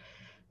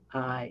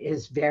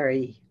is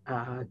very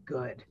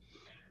good.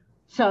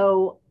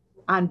 So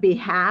on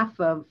behalf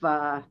of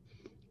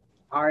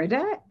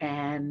AARDA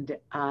and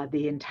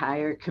the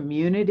entire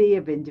community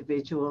of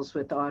individuals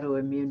with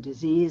autoimmune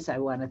disease, I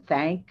want to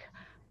thank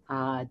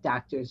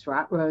Drs.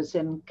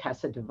 Rotrosen,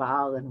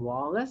 Casadeval, and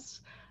Wallace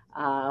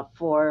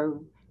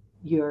for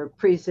your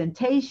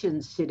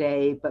presentations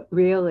today, but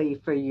really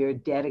for your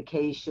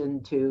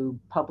dedication to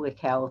public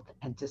health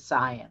and to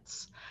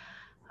science.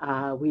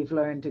 We've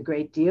learned a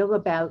great deal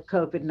about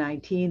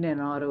COVID-19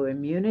 and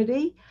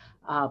autoimmunity.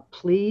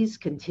 Please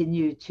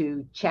continue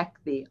to check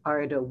the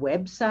AARDA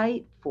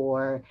website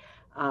for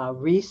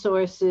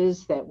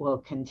resources that will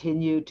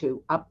continue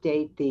to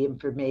update the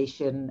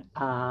information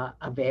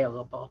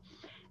available.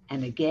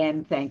 And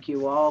again, thank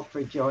you all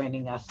for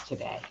joining us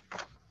today.